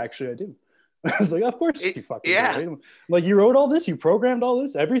like, "Yeah, actually, I do." I was like, "Of course you fucking do, right?" Like, you wrote all this, you programmed all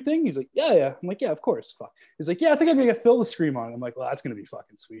this, everything. He's like, "Yeah." I'm like, "Yeah, of course." Fuck. He's like, "Yeah, I think I'm gonna get Phil to scream on it." I'm like, "Well, that's gonna be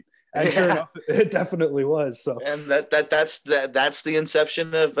fucking sweet." And sure enough, it definitely was. So, and that's the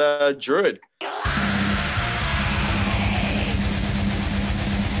inception of Druid.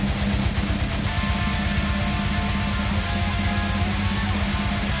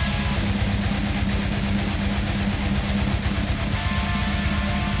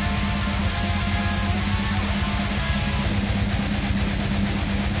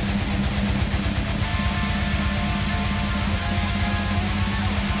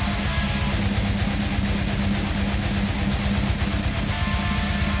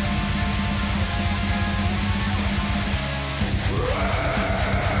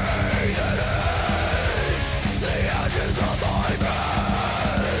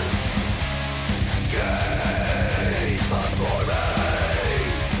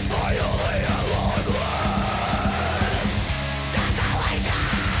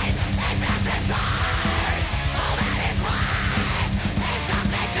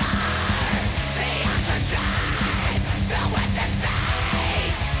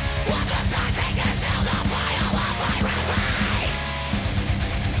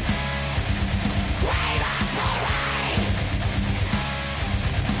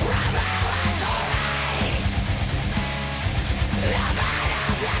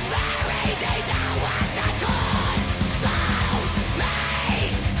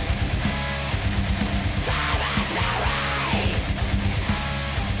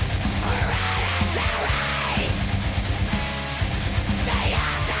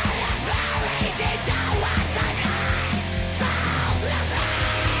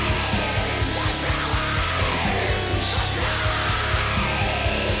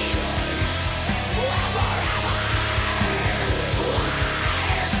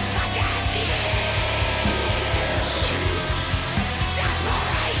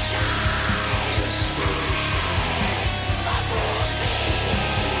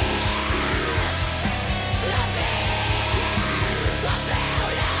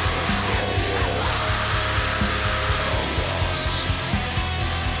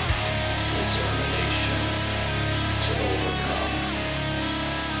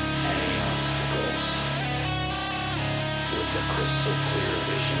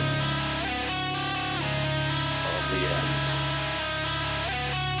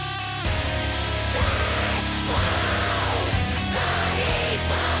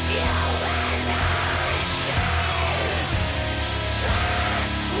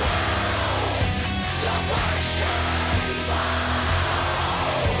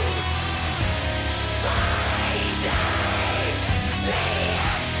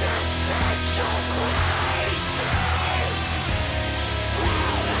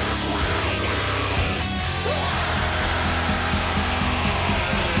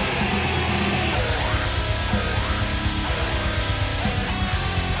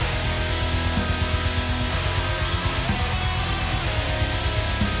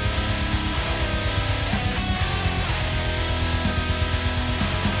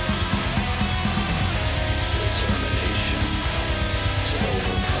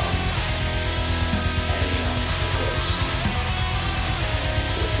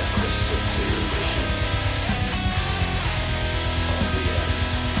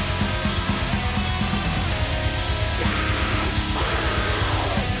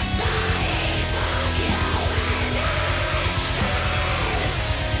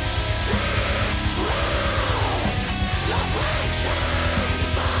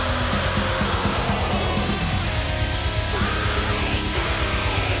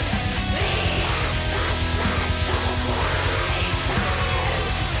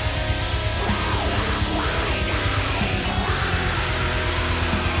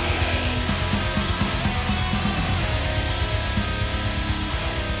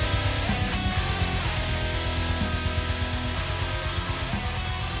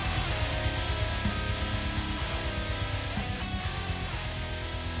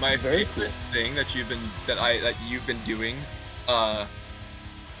 My Very favorite thing that you've been doing,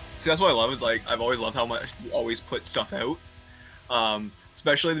 see, that's what I love is like I've always loved how much you always put stuff out.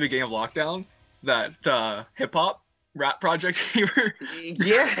 Especially at the beginning of lockdown, that hip hop rap project you were.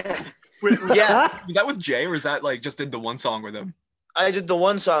 Yeah. Yeah. Was that with Jay, or is that like just did the one song with him? I did the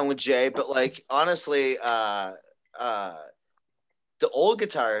one song with Jay, but like honestly, the old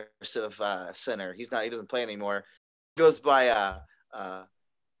guitarist of Sinner, he doesn't play anymore. He goes by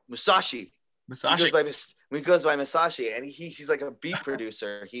Musashi. He goes by Musashi, and he's like a beat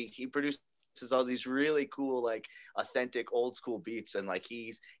producer. He produces all these really cool, like authentic old school beats, and like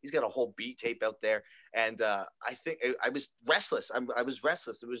he's got a whole beat tape out there. And I think I was restless. I was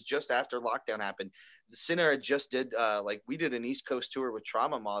restless. It was just after lockdown happened. The Sinner just did like we did an East Coast tour with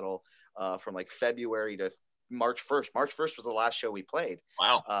Trauma Model from like February to March 1st. March 1st was the last show we played.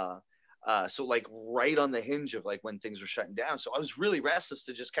 Wow. So like right on the hinge of like when things were shutting down. So I was really restless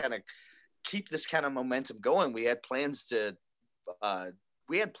to just kind of keep this kind of momentum going. We had plans to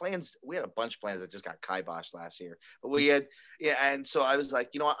we had a bunch of plans that just got kiboshed last year, but we had, yeah. And so I was like,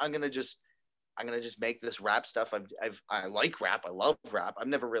 you know what, I'm going to just make this rap stuff. I like rap. I love rap. I've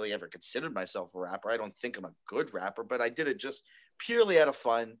never really ever considered myself a rapper. I don't think I'm a good rapper, but I did it just purely out of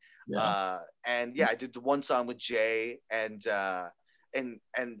fun. Yeah. And yeah, I did the one song with Jay and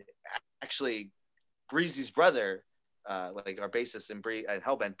actually Breezy's brother, like our bassist in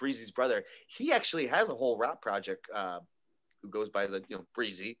Hellbent, Breezy's brother, he actually has a whole rap project who goes by the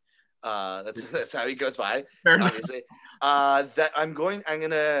Breezy. That's how he goes by, obviously. That I'm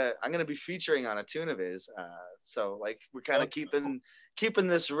gonna be featuring on a tune of his. So like we're kind of keeping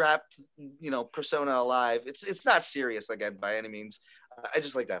this rap persona alive. It's not serious again by any means. I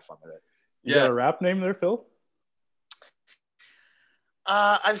just like to have fun with it. You got a rap name there, Phil?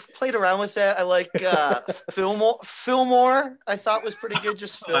 I've played around with that. I like Fillmore. I thought was pretty good.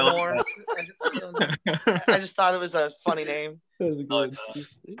 Just Fillmore. I just thought it was a funny name. That was good.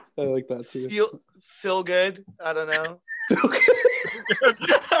 I like that too. Feel good. I don't know.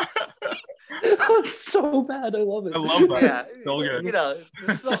 That's so bad. I love it. I love that. Yeah, Feel good.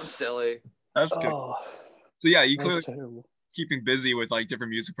 It's something silly. That's good. Oh, so yeah, you clearly terrible. keeping busy with like different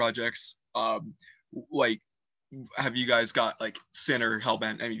music projects. Like, have you guys got like Sinner,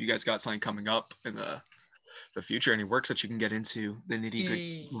 Hellbent? I mean, you guys got something coming up in the future? Any works that you can get into the nitty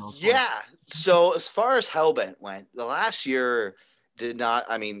gritty? Yeah. So as far as Hellbent went, the last year did not.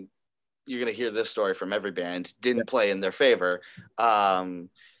 I mean, you're gonna hear this story from every band. Didn't play in their favor.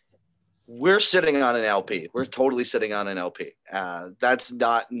 We're sitting on an LP. We're totally sitting on an LP. That's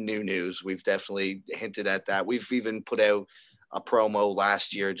not new news. We've definitely hinted at that. We've even put out a promo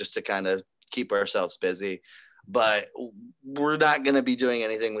last year just to kind of keep ourselves busy. But we're not going to be doing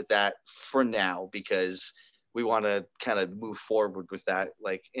anything with that for now because we want to kind of move forward with that,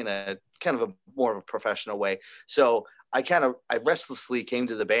 like in a kind of a more of a professional way. So I restlessly came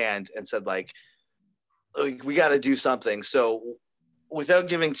to the band and said, like, we got to do something. So without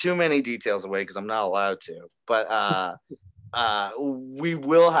giving too many details away, because I'm not allowed to, but we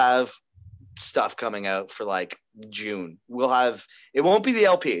will have stuff coming out for like June. It won't be the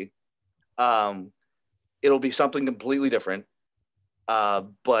LP. It'll be something completely different.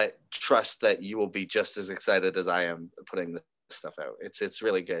 But trust that you will be just as excited as I am putting this stuff out. It's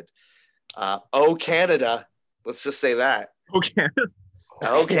really good. Oh, Canada. Let's just say that. Okay.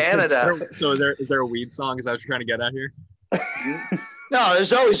 Oh, Canada. So is there a weed song? Is that what you're trying to get at here? No,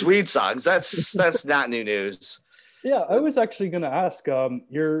 there's always weed songs. That's not new news. Yeah, I was actually going to ask,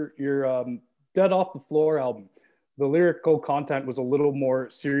 your Dead Off the Floor album, the lyrical content was a little more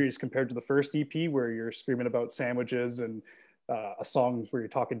serious compared to the first EP where you're screaming about sandwiches and a song where you're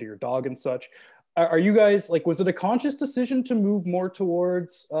talking to your dog and such. Are you guys, like, was it a conscious decision to move more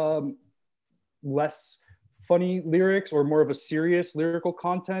towards less funny lyrics or more of a serious lyrical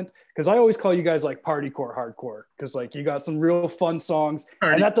content? Because I always call you guys like partycore hardcore, because like you got some real fun songs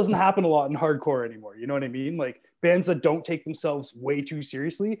and that doesn't happen a lot in hardcore anymore. You know what I mean? Like bands that don't take themselves way too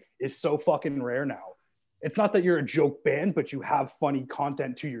seriously is so fucking rare now. It's not that you're a joke band, but you have funny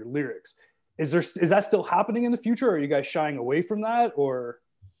content to your lyrics. Is that still happening in the future? Or are you guys shying away from that? Or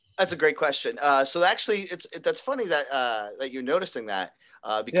that's a great question. So actually, that's funny that that you're noticing that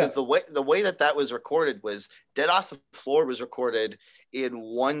because the way that was recorded was Dead Off the Floor was recorded in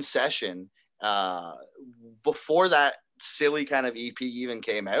one session before that silly kind of EP even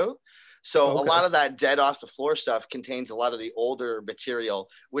came out. So a lot of that Dead Off the Floor stuff contains a lot of the older material,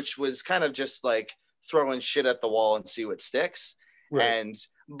 which was kind of just like throwing shit at the wall and see what sticks. Right. And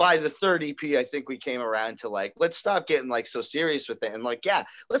by the third EP, I think we came around to like, let's stop getting like so serious with it. And like, yeah,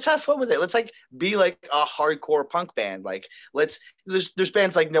 let's have fun with it. Let's like be like a hardcore punk band. Like there's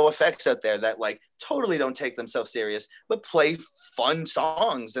bands like NoFX out there that like totally don't take themselves serious, but play fun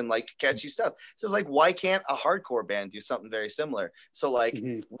songs and like catchy stuff. So it's like, why can't a hardcore band do something very similar? So like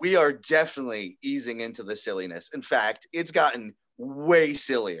we are definitely easing into the silliness. In fact, it's gotten way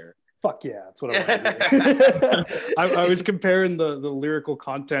sillier. Fuck yeah, that's what I want to do. I was comparing the lyrical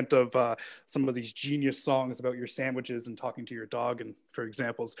content of some of these genius songs about your sandwiches and talking to your dog, and for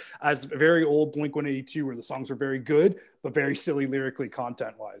examples, as very old Blink-182, where the songs were very good but very silly lyrically,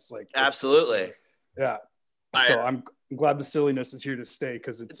 content-wise. Like absolutely, yeah. So I'm glad the silliness is here to stay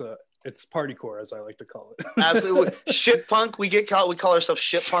because it's partycore, as I like to call it. Absolutely. Shit punk. We call ourselves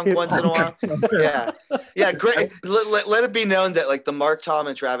shit punk once in a while. Yeah. Great. Let it be known that like the Mark, Tom,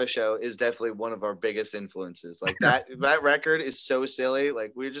 and Travis show is definitely one of our biggest influences. Like that record is so silly.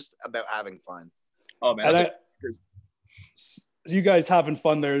 Like we're just about having fun. Oh man. You guys having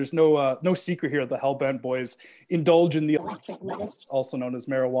fun. There's no secret here. The Hellbent boys indulge in the electric medicine, also known as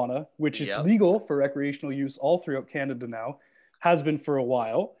marijuana, which is legal for recreational use all throughout Canada now, has been for a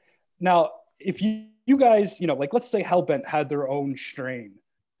while. Now, if you guys, like let's say Hellbent had their own strain,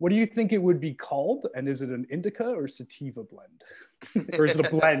 what do you think it would be called? And is it an indica or sativa blend? Or is it a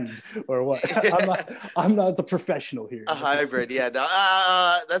blend or what? I'm not the professional here. A hybrid, yeah. No,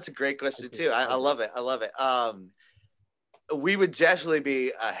 that's a great question too. I love it. We would definitely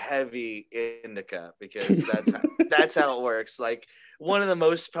be a heavy indica because that's how it works. Like one of the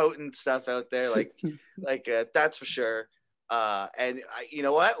most potent stuff out there. Like that's for sure. And you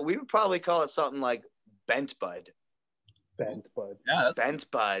know what? We would probably call it something like bent bud. Bent bud. Yeah, bent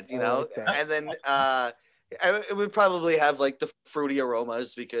bud. And then it would probably have like the fruity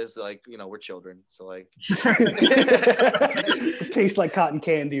aromas because like we're children, so like it tastes like cotton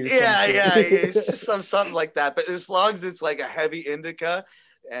candy or something. Yeah, it's just something like that. But as long as it's like a heavy indica,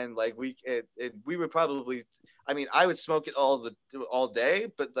 and like we would probably, I mean, I would smoke it all day,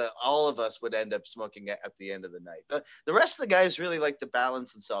 but all of us would end up smoking it at the end of the night. The rest of the guys really like to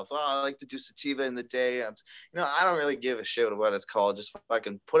balance themselves. Oh, I like to do sativa in the day. I don't really give a shit what it's called. Just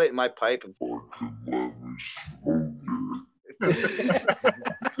fucking put it in my pipe and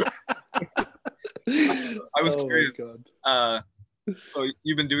I was curious. So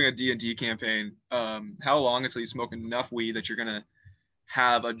you've been doing a D&D campaign. How long until you smoke enough weed that you're gonna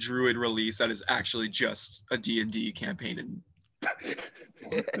have a Druid release that is actually just a D&D campaign?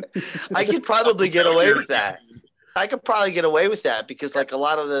 I could probably get away with that. Because like a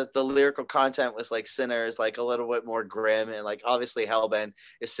lot of the lyrical content was like Sinners, like a little bit more grim, and like obviously Hellbent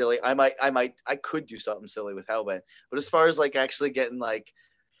is silly. I could do something silly with Hellbent, but as far as like actually getting like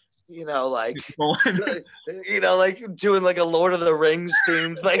like doing like a Lord of the Rings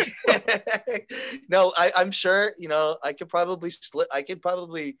themes, like no, I'm sure I could probably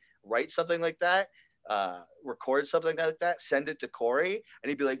write something like that, record something like that, send it to Corey, and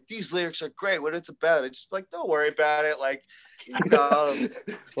he'd be like, these lyrics are great, what it's about. It's just like, don't worry about it, like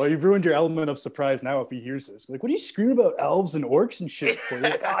Well, you've ruined your element of surprise now if he hears this. Like, what are you screaming about elves and orcs and shit for?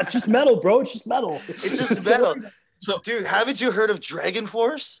 It's just metal, bro. It's just metal. It's just metal. So, dude, haven't you heard of Dragon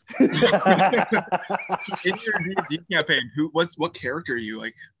Force? In your D&D campaign, what character are you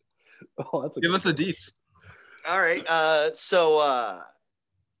like? Oh, give us the deets. All right, so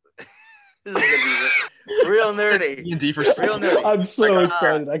this is gonna be real nerdy. D&D for real nerdy. I'm so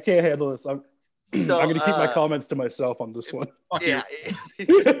excited. I can't handle this. I'm gonna keep my comments to myself on this one. Yeah.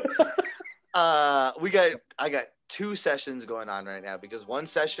 I got 2 sessions going on right now because one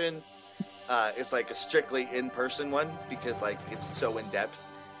session. It's like a strictly in-person one because like it's so in depth,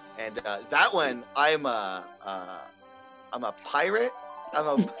 and that one I'm a pirate.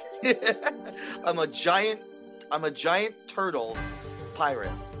 I'm a giant turtle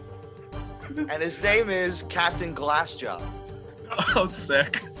pirate, and his name is Captain Glassjaw. Oh,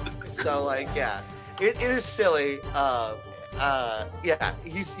 sick. So like yeah, it is silly. Yeah,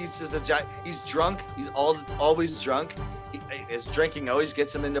 he's just a giant. He's drunk. He's always drunk. His drinking always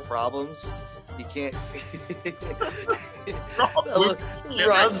gets him into problems. He can't.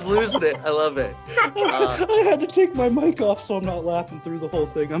 Rob's losing it. I love it. I had to take my mic off so I'm not laughing through the whole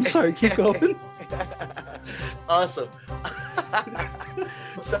thing. I'm sorry. Keep going. Awesome.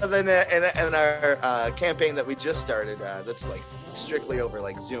 So then, in our campaign that we just started, that's like strictly over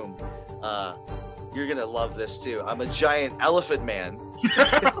like Zoom. You're gonna love this too. I'm a giant elephant man.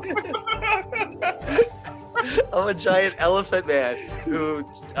 I'm a giant elephant man who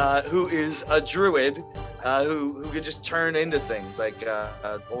is a druid who can just turn into things like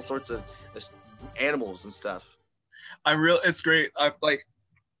all sorts of animals and stuff. It's great.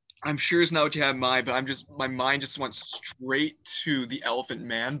 I'm sure it's not what you have in mind, but my mind just went straight to The Elephant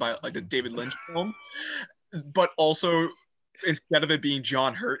Man by like the David Lynch film, but also instead of it being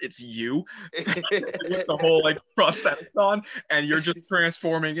John Hurt, it's you with the whole like prosthetics on, and you're just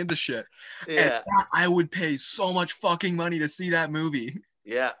transforming into shit. Yeah, and I would pay so much fucking money to see that movie.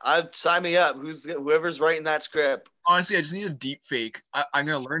 Yeah, I'd sign me up. Whoever's writing that script? Honestly, I just need a deep fake. I'm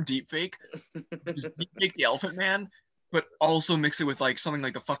gonna learn deep fake. Just deep fake the Elephant Man, but also mix it with like something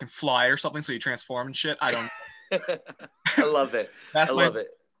like the fucking Fly or something, so you transform and shit. I don't. I love it. I love it.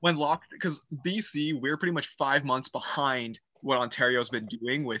 When because BC, we're pretty much 5 months behind what Ontario's been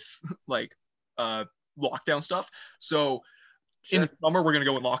doing with like lockdown stuff. So in the summer, we're gonna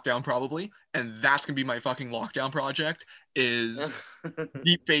go with lockdown probably, and that's gonna be my fucking lockdown project is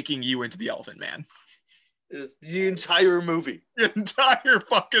deep faking you into the Elephant Man. It's the entire movie. The entire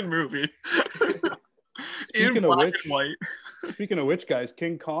fucking movie. Speaking of which, guys,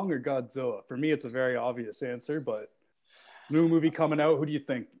 King Kong or Godzilla? For me, it's a very obvious answer, but new movie coming out. Who do you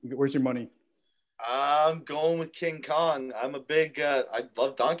think? Where's your money? I'm going with King Kong. I'm a big. I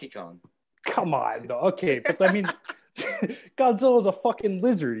love Donkey Kong. Come on, though. Okay, but I mean, Godzilla's a fucking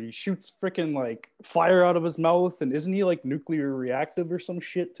lizard. He shoots freaking like fire out of his mouth, and isn't he like nuclear reactive or some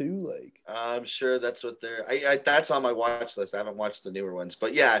shit too? Like, I'm sure that's what they're. That's on my watch list. I haven't watched the newer ones,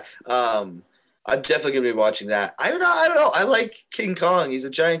 but yeah, I'm definitely gonna be watching that. I don't know. I like King Kong. He's a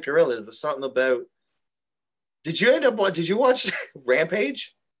giant gorilla. There's something about. Did you watch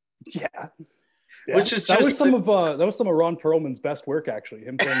Rampage? Yeah. Which is that was some of Ron Perlman's best work, actually.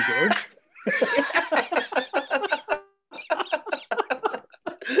 Him playing George.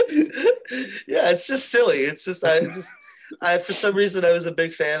 Yeah, it's just silly. It's just I for some reason I was a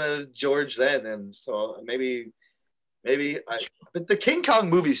big fan of George then, and so maybe but the King Kong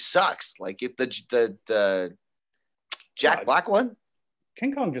movie sucks. Like the Jack Black one.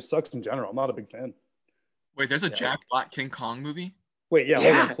 King Kong just sucks in general. I'm not a big fan. Wait, there's a Jack Black King Kong movie? Wait,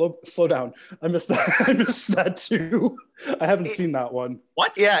 yeah. Hold on, slow down. I missed that too. I haven't seen that one.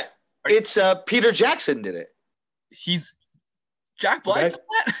 What? Yeah, it's Peter Jackson did it. He's Jack Black.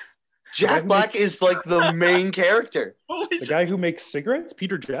 Jack Black is like the main character. The guy who makes cigarettes,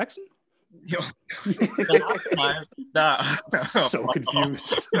 Peter Jackson. So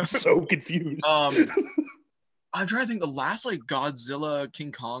confused. So confused. I'm trying to think. The last like Godzilla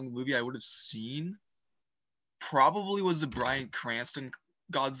King Kong movie I would have seen probably was the Bryan Cranston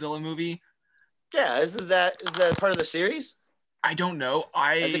Godzilla movie. Yeah, is that part of the series? I don't know.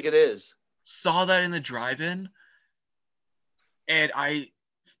 I think it is. Saw that in the drive-in, and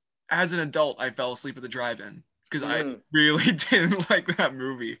as an adult, I fell asleep at the drive-in because I really didn't like that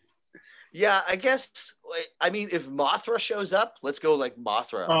movie. Yeah, I guess. I mean, if Mothra shows up, let's go like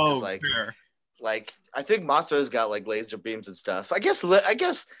Mothra. Oh, fair. Like, I think Mothra's got like laser beams and stuff. I guess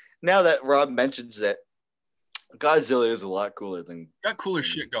now that Rob mentions it, Godzilla is a lot cooler than. Got cooler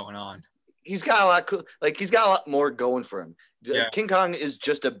shit going on. He's got a lot cool. Like he's got a lot more going for him. Yeah. King Kong is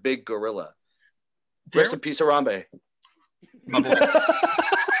just a big gorilla. Rest in peace, Harambe. Harambe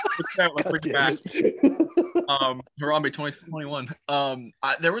 2021.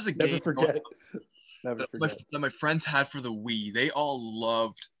 There was a game Never forget. that my friends had for the Wii. They all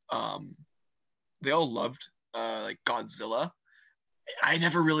loved like Godzilla. I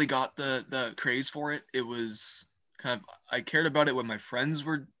never really got the craze for it. It was kind of, I cared about it when my friends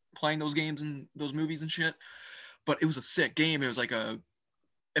were playing those games and those movies and shit, but it was a sick game. It was like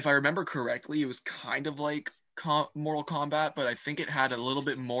if I remember correctly, it was kind of like Mortal Kombat, but I think it had a little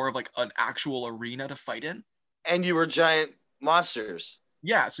bit more of like an actual arena to fight in. And you were giant monsters.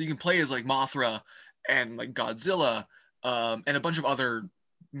 Yeah, so you can play as like Mothra and like Godzilla, and a bunch of other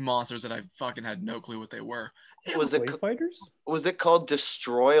monsters that I fucking had no clue what they were. Was it fighters? Was it called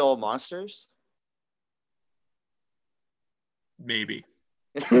Destroy All Monsters? Maybe.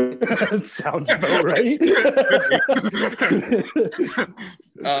 That sounds about right.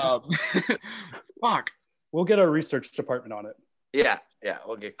 Fuck. We'll get our research department on it. Yeah,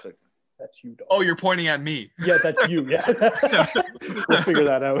 we'll get clicking. That's you, dog. Oh, you're pointing at me. Yeah, that's you. Yeah. We'll figure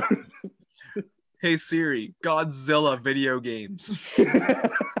that out. Hey Siri, Godzilla video games.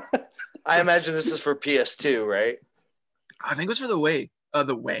 I imagine this is for PS2, right? I think it was for the Wii.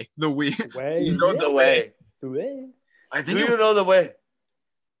 The Wii. You know the way. The way. I think you know the way.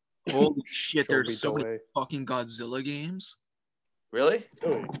 Holy shit! There's so many fucking Godzilla games. Really?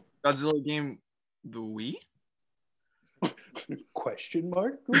 Godzilla game, the Wii? Question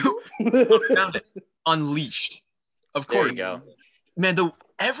mark? Found it. Unleashed. Of course. There you go. Man,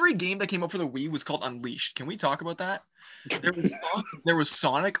 every game that came out for the Wii was called Unleashed. Can we talk about that? There was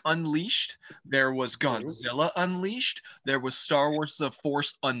Sonic Unleashed. There was Godzilla Unleashed. There was Star Wars: The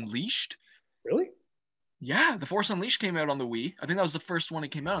Force Unleashed. Really? Yeah, The Force Unleashed came out on the Wii. I think that was the first one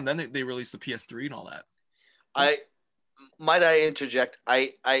that came out, and then they released the PS3 and all that. Might I interject?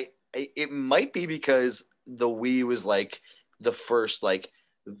 It might be because the Wii was like the first like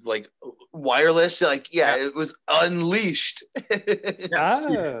wireless, it was unleashed.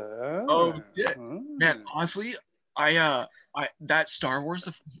 Oh shit. Man, honestly, I that Star Wars,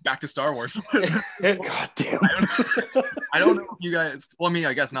 back to Star Wars. God damn. I don't know if you guys, well, I mean,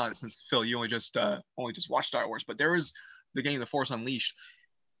 I guess not, since Phil, you only just watched Star Wars, but there was the game The Force Unleashed,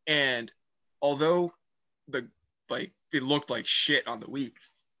 and although it looked like shit on the Wii,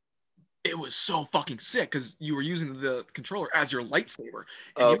 it was so fucking sick because you were using the controller as your lightsaber.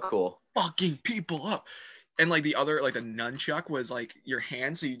 And cool. Fucking people up. And like the other, like the nunchuck was like your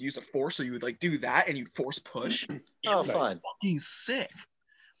hand, so you'd use a force, so you would like do that and you'd force push. Oh, fun. Fucking sick.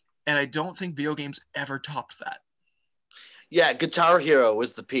 And I don't think video games ever topped that. Yeah, Guitar Hero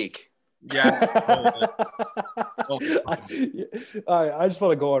was the peak. Yeah. I just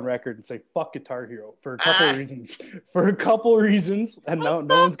want to go on record and say fuck Guitar Hero for a couple of reasons. For a couple of reasons, and no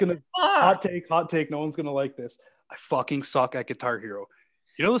one's gonna hot take. No one's gonna like this. I fucking suck at Guitar Hero.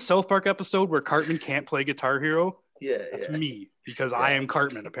 You know the South Park episode where Cartman can't play Guitar Hero? Yeah, that's me because I am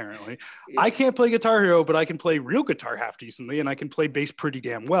Cartman apparently. Yeah. I can't play Guitar Hero, but I can play real guitar half decently, and I can play bass pretty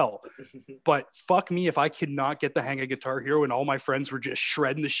damn well. But fuck me if I could not get the hang of Guitar Hero, and all my friends were just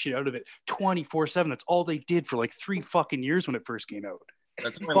shredding the shit out of it 24/7. That's all they did for like 3 fucking years when it first came out.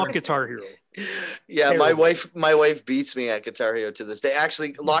 That's fuck Guitar Hero. Yeah, terrible. My wife beats me at Guitar Hero to this day.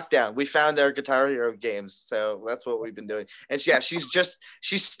 Actually, lockdown, we found our Guitar Hero games, so that's what we've been doing. And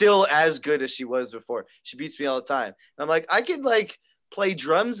she's still as good as she was before. She beats me all the time. And I'm like, I could like play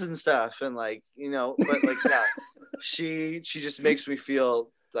drums and stuff, and like but like that. She just makes me feel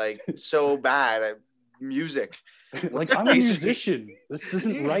like so bad at music. Like I'm a musician. This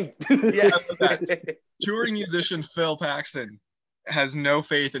isn't right. Yeah. Touring musician Phil Paxton has no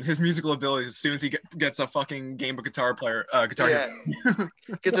faith in his musical abilities as soon as he gets a fucking Game Boy guitar. Yeah.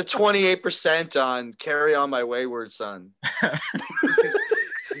 Gets a 28% on Carry On My Wayward Son.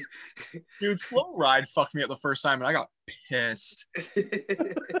 Dude, Slow Ride fucked me up the first time and I got pissed.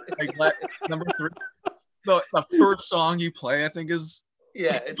 Like, number 3, the first song you play, I think is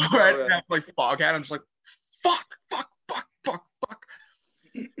it's like Foghat. I'm just like, fuck.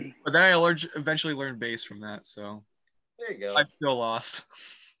 But then I eventually learned bass from that, so there you go. I'm still lost.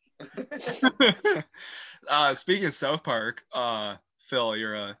 Speaking of South Park, Phil,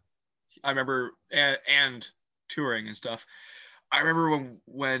 I remember and touring and stuff. I remember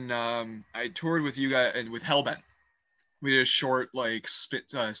when I toured with you guys and with Hellbent. We did a short like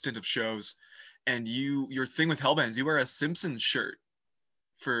stint of shows, and your thing with Hellbent is you wear a Simpsons shirt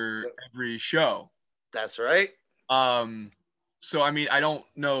for every show. That's right. So I mean, I don't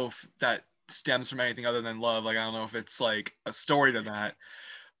know if that stems from anything other than love. Like, I don't know if it's like a story to that,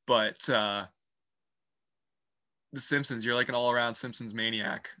 but The Simpsons, you're like an all-around Simpsons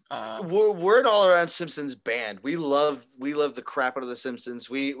maniac. We're an all-around Simpsons band. We love the crap out of the Simpsons.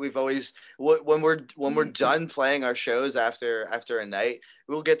 We've always, when we're done playing our shows after a night,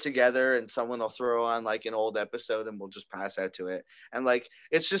 we'll get together and someone will throw on like an old episode and we'll just pass out to it. And like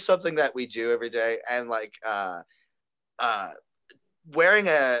it's just something that we do every day. And like wearing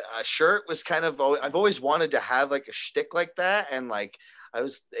a shirt was kind of, I've always wanted to have like a shtick like that, and like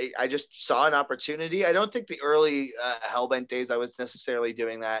I just saw an opportunity. I don't think the early Hellbent days I was necessarily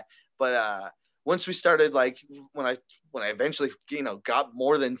doing that, but once we started, like when I eventually got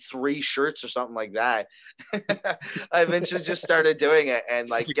more than 3 shirts or something like that, I eventually just started doing it. And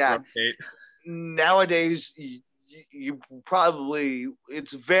like nowadays you probably,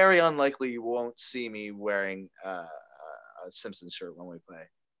 it's very unlikely you won't see me wearing a Simpsons shirt when we play.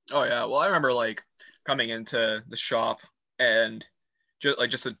 Oh yeah, well I remember like coming into the shop and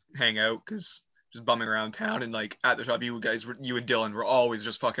just to hang out, because just bumming around town, and like at the shop you and Dylan were always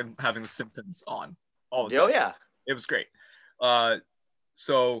just fucking having the Simpsons on all the time. Oh yeah, it was great.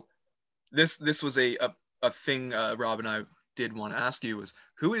 So this was a thing Rob and I did want to ask you, was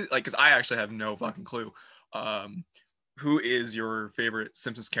who is, like, because I actually have no fucking clue, who is your favorite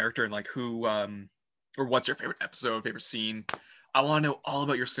Simpsons character, and like who or what's your favorite episode, favorite scene? I want to know all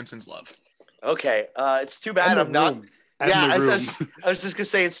about your Simpsons love. Okay, it's too bad I'm not. Yeah, I was just gonna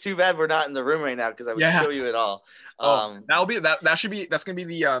say it's too bad we're not in the room right now, because I would show you it all. That's gonna be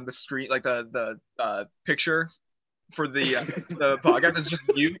the screen, like the picture for the podcast. It's just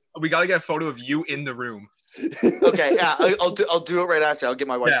you. We gotta get a photo of you in the room. Okay, yeah, I'll do it right after. I'll get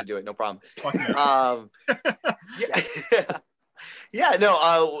my wife to do it. No problem. Yeah, yeah. No,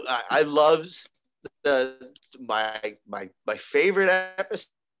 I love my favorite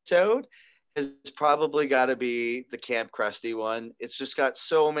episode has probably got to be the Camp Krusty one. It's just got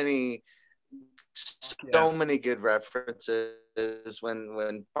so many good references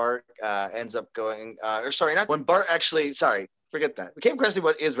when Bart ends up going or sorry, not when Bart actually forget that. The Camp Krusty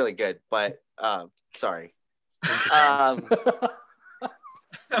one is really good, but sorry. He's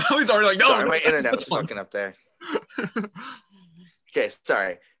already like, no, sorry, my internet was fucking up there. Okay,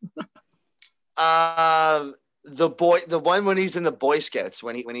 sorry. The one when he's in the Boy Scouts,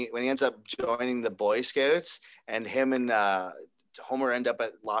 when he ends up joining the Boy Scouts, and him and Homer end up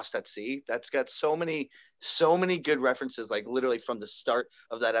lost at sea. That's got so many good references, like literally from the start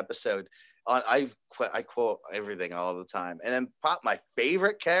of that episode. I quote everything all the time. And then my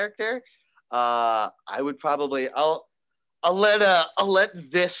favorite character, I would probably I'll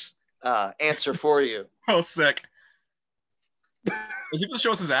let this answer for you. Oh, sick. Is he going to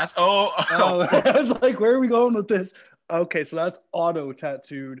show us his ass? Oh. I was like, where are we going with this? Okay, so that's Otto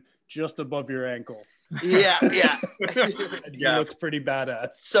tattooed just above your ankle. Yeah. He looks pretty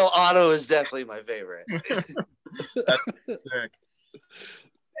badass. So Otto is definitely my favorite. That's sick.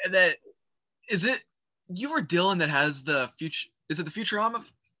 And then, is it you or Dylan that has the future? Is it the Futurama?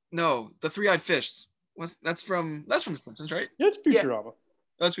 No, the Three-Eyed Fish. That's from The Simpsons, right? Yeah, it's Futurama. Yeah.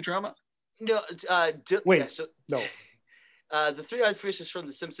 That's Futurama? No, wait, yeah, so, no. The Three-Eyed Fish is from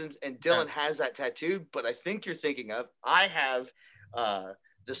The Simpsons, and Dylan has that tattooed, but I think you're thinking of, I have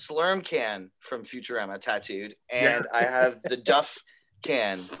the Slurm can from Futurama tattooed, and I have the Duff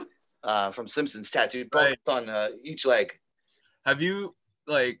can from Simpsons tattooed, both on each leg. Have you,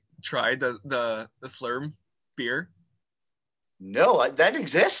 tried the Slurm beer? No, that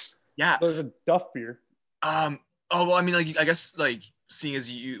exists? Yeah. There's a Duff beer. Oh, well, I mean, I guess, seeing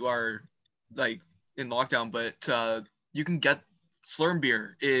as you are, in lockdown, but you can get Slurm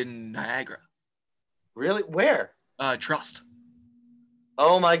beer in Niagara. Really? Where? Trust.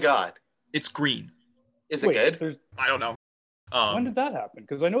 Oh my God. It's green. Is it good? I don't know. When did that happen?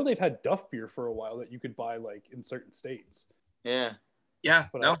 Because I know they've had Duff beer for a while that you could buy in certain states. Yeah.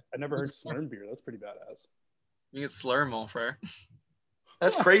 But I never heard Slurm beer. That's pretty badass. You get Slurm all fair.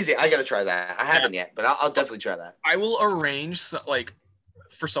 That's crazy. I gotta try that. I haven't yet, but I'll definitely try that. I will arrange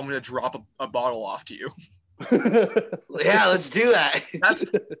for someone to drop a bottle off to you. Yeah, let's do that.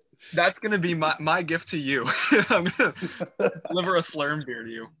 That's gonna be my gift to you. I'm gonna deliver a Slurm beer to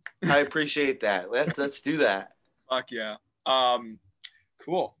you. I appreciate that. Let's do that. Fuck yeah.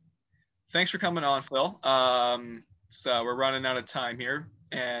 Cool. Thanks for coming on, Phil. So we're running out of time here,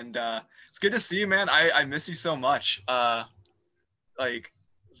 and it's good to see you, man. I miss you so much.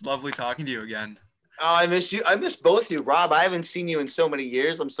 It's lovely talking to you again. Oh, I miss you. I miss both of you, Rob. I haven't seen you in so many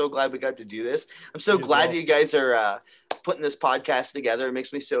years. I'm so glad we got to do this. I'm so glad that you guys are putting this podcast together. It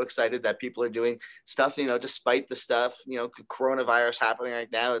makes me so excited that people are doing stuff, despite the stuff, coronavirus happening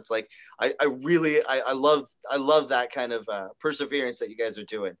right now. It's like, I love that kind of perseverance that you guys are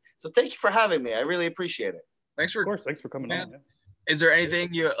doing. So thank you for having me. I really appreciate it. Thanks for coming on. Yeah. Is there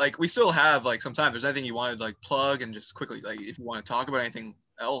anything you we still have some time. There's anything you wanted to plug and just quickly, if you want to talk about anything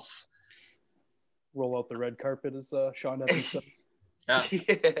else? Roll out the red carpet, as Sean Evans says. Yeah.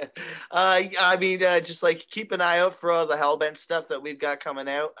 I mean, just keep an eye out for all the Hellbent stuff that we've got coming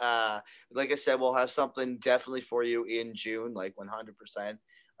out. Like I said, we'll have something definitely for you in June, 100%.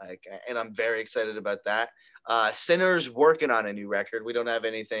 And I'm very excited about that. Sinner's working on a new record. We don't have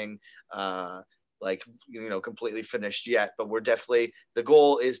anything completely finished yet, but we're definitely, the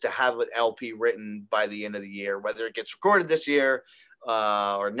goal is to have an LP written by the end of the year, whether it gets recorded this year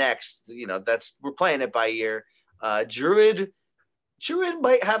or next. We're playing it by year. Druid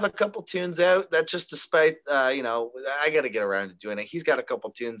might have a couple tunes out. That just despite I got to get around to doing it. He's got a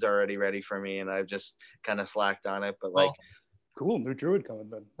couple tunes already ready for me, and I've just kind of slacked on it. But cool, new Druid coming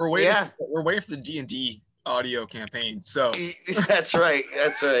then. We're waiting for the D&D audio campaign. So that's right.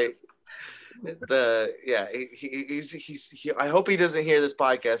 I hope he doesn't hear this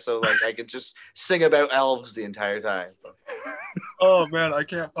podcast, so I can just sing about elves the entire time. Oh man, I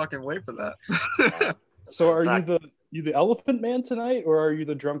can't fucking wait for that. So are you the elephant man tonight, or are you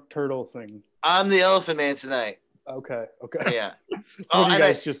the drunk turtle thing? I'm the elephant man tonight. Okay. Yeah. So you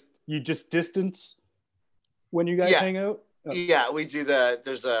guys just distance when you guys hang out? Oh. Yeah, we do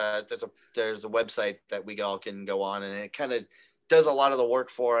there's a website that we all can go on, and it kind of does a lot of the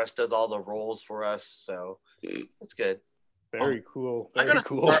work for us, does all the roles for us, so it's good. Very cool. Man,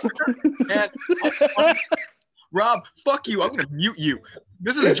 Rob, fuck you. I'm gonna mute you.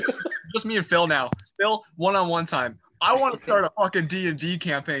 This is just me and Phil now. Phil, one-on-one time. I want to start a fucking D&D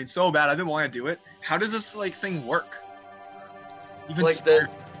campaign so bad. I've been wanting to do it. How does this like thing work? Even like the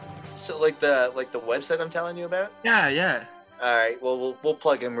website I'm telling you about. Yeah. All right. Well, we'll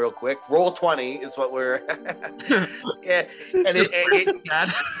plug in real quick. Roll20 is what we're. Yeah, and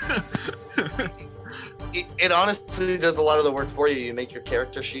it honestly does a lot of the work for you. You make your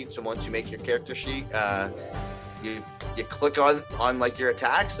character sheets, and once you make your character sheet, you click on like your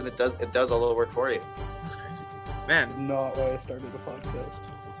attacks, and it does all the work for you. That's crazy, man. Not why I started a podcast.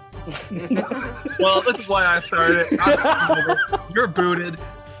 Well, this is why I started. You're booted.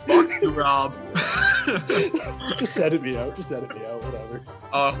 Fuck you, Rob. Just edit me out. Whatever.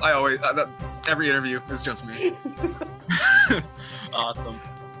 Every interview is just me. Awesome.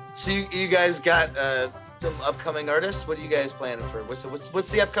 So you guys got some upcoming artists. What are you guys planning for?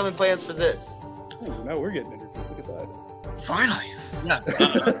 What's the upcoming plans for this? Ooh, now we're getting interviewed. Look at that. Finally. Yeah.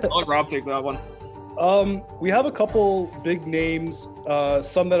 I'll let Rob take that one. We have a couple big names,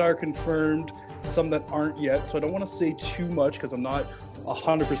 some that are confirmed, some that aren't yet. So I don't want to say too much because I'm not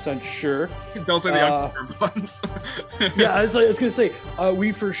 100% sure. Don't say the unconfirmed ones. Yeah, I was gonna say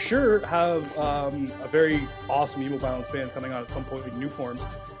we for sure have a very awesome emo violence band coming on at some point in new forms.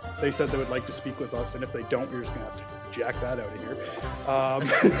 They said they would like to speak with us, and if they don't, we're just gonna have to jack that out of here.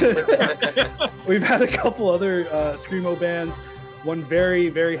 We've had a couple other screamo bands. One very,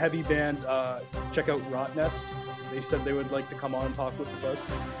 very heavy band. Check out Rot Nest. They said they would like to come on and talk with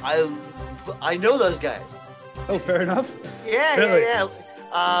us. I know those guys. Oh, fair enough. Yeah, Really? yeah.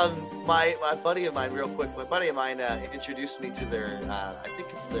 My buddy of mine, real quick. My buddy of mine introduced me to their. I think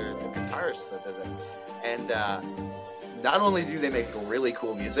it's their guitarist that does it. And not only do they make really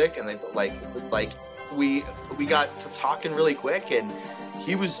cool music, and they we got to talking really quick, and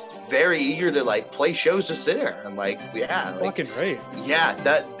he was very eager to play shows with Sinner, and Fucking great. Yeah,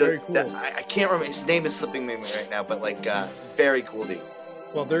 Very cool. I can't remember his name is slipping me right now, but very cool dude.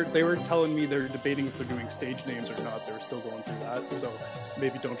 Well, they were telling me they're debating if they're doing stage names or not. They were still going through that, so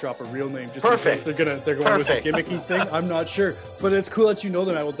maybe don't drop a real name just in case they're going with a gimmicky thing. I'm not sure, but it's cool that you know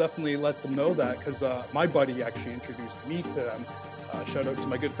them. I will definitely let them know that because my buddy actually introduced me to them. Shout out to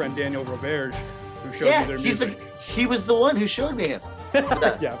my good friend Daniel Roberge, who showed me their music. He was the one who showed me him.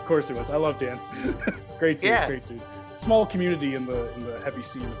 Yeah, of course it was. I love Dan. Great dude, Yeah. Great dude. Small community in the heavy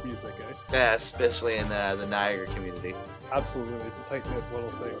scene of music, eh? Yeah, especially in the Niagara community. Absolutely, it's a tight-knit little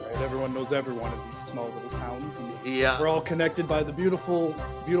thing, right? Everyone knows everyone in these small little towns, and Yeah. we're all connected by the beautiful,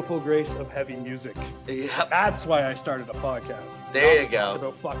 beautiful grace of heavy music. Yep. That's why I started a podcast. There you Not go.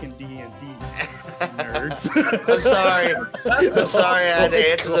 About fucking D&D, nerds. I'm sorry. I'm sorry I had to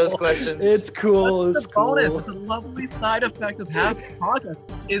It's answer cool. those questions. It's cool. It's It's a bonus. cool. It's a lovely side effect of having a podcast.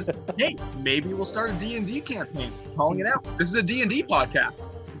 Is hey, maybe we'll start a D&D campaign. Calling it out. This is a D&D podcast.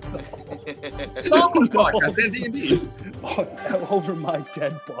 Star Wars podcast and D&D. Over my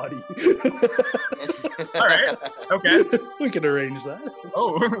dead body. All right. Okay. We can arrange that.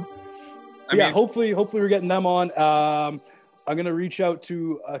 Oh. Hopefully we're getting them on. I'm gonna reach out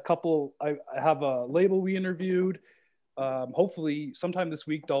to a couple. I have a label we interviewed. Hopefully sometime this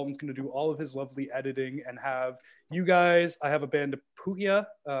week, Dalton's gonna do all of his lovely editing and have you guys. I have a band, Puya,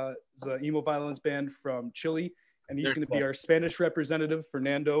 it's an emo violence band from Chile, and he's going to be our Spanish representative,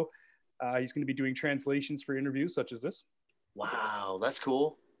 Fernando. He's going to be doing translations for interviews such as this. Wow, that's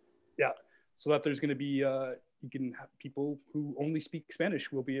cool. Yeah, so that there's going to be you can have people who only speak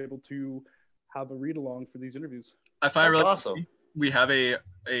Spanish will be able to have a read along for these interviews. I find it really awesome. We have a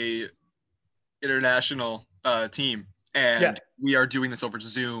international team, and we are doing this over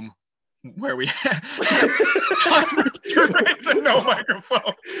Zoom, where we no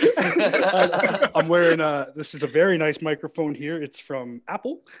microphone. I'm wearing this is a very nice microphone here. It's from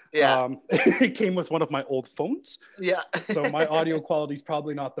Apple. Yeah. It came with one of my old phones. Yeah. So my audio quality is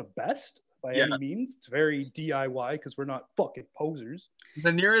probably not the best by any means. It's very DIY because we're not fucking posers.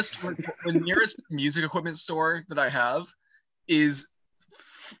 The nearest music equipment store that I have is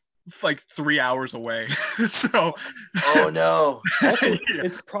like 3 hours away. So oh no. Also,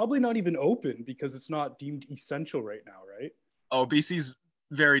 it's probably not even open because it's not deemed essential right now, right? Oh, BC's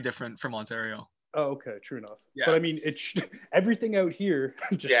very different from Ontario. Oh, okay, true enough. Yeah. But I mean, everything out here,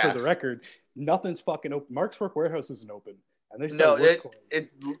 just for the record, nothing's fucking open. Mark's Work Warehouse isn't open, and they no,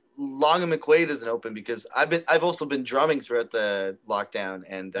 it Long and McQuaid isn't open because I've also been drumming throughout the lockdown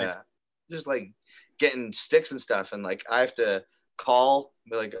and nice. just getting sticks and stuff, and I have to call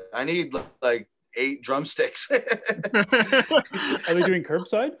I need 8 drumsticks. Are they doing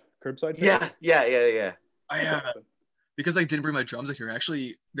curbside? Curbside? Yeah. Because I didn't bring my drums here.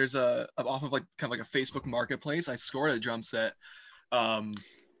 Actually, there's off of kind of like a Facebook marketplace. I scored a drum set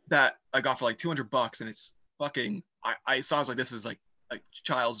that I got for like $200, and it's fucking. I saw, I was like, this is like a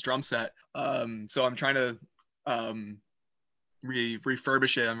child's drum set. So I'm trying to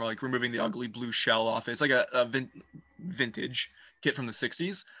refurbish it. I'm like removing the ugly blue shell off it. It's like a vintage kit from the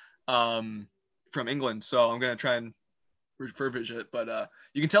 60s from England. So I'm gonna try and refurbish it, but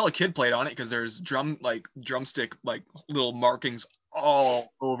you can tell a kid played on it because there's drumstick like little markings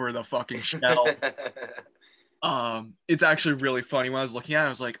all over the fucking shells. It's actually really funny. When I was looking at it, I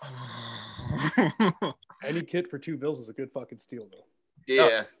was like, oh. Any kit for $2 is a good fucking steal, though.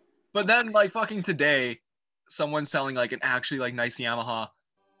 Yeah. But then, like, fucking today, someone's selling like an actually like nice Yamaha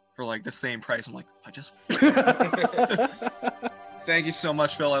for like the same price. I'm like, I just. Thank you so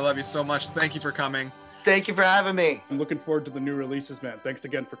much, Phil. I love you so much. Thank you for coming. Thank you for having me. I'm looking forward to the new releases, man. Thanks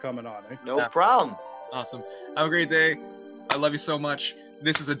again for coming on. No problem. Awesome. Have a great day. I love you so much.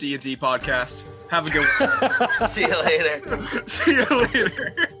 This is a D&D podcast. Have a good one. See you later. See you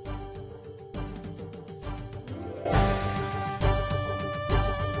later.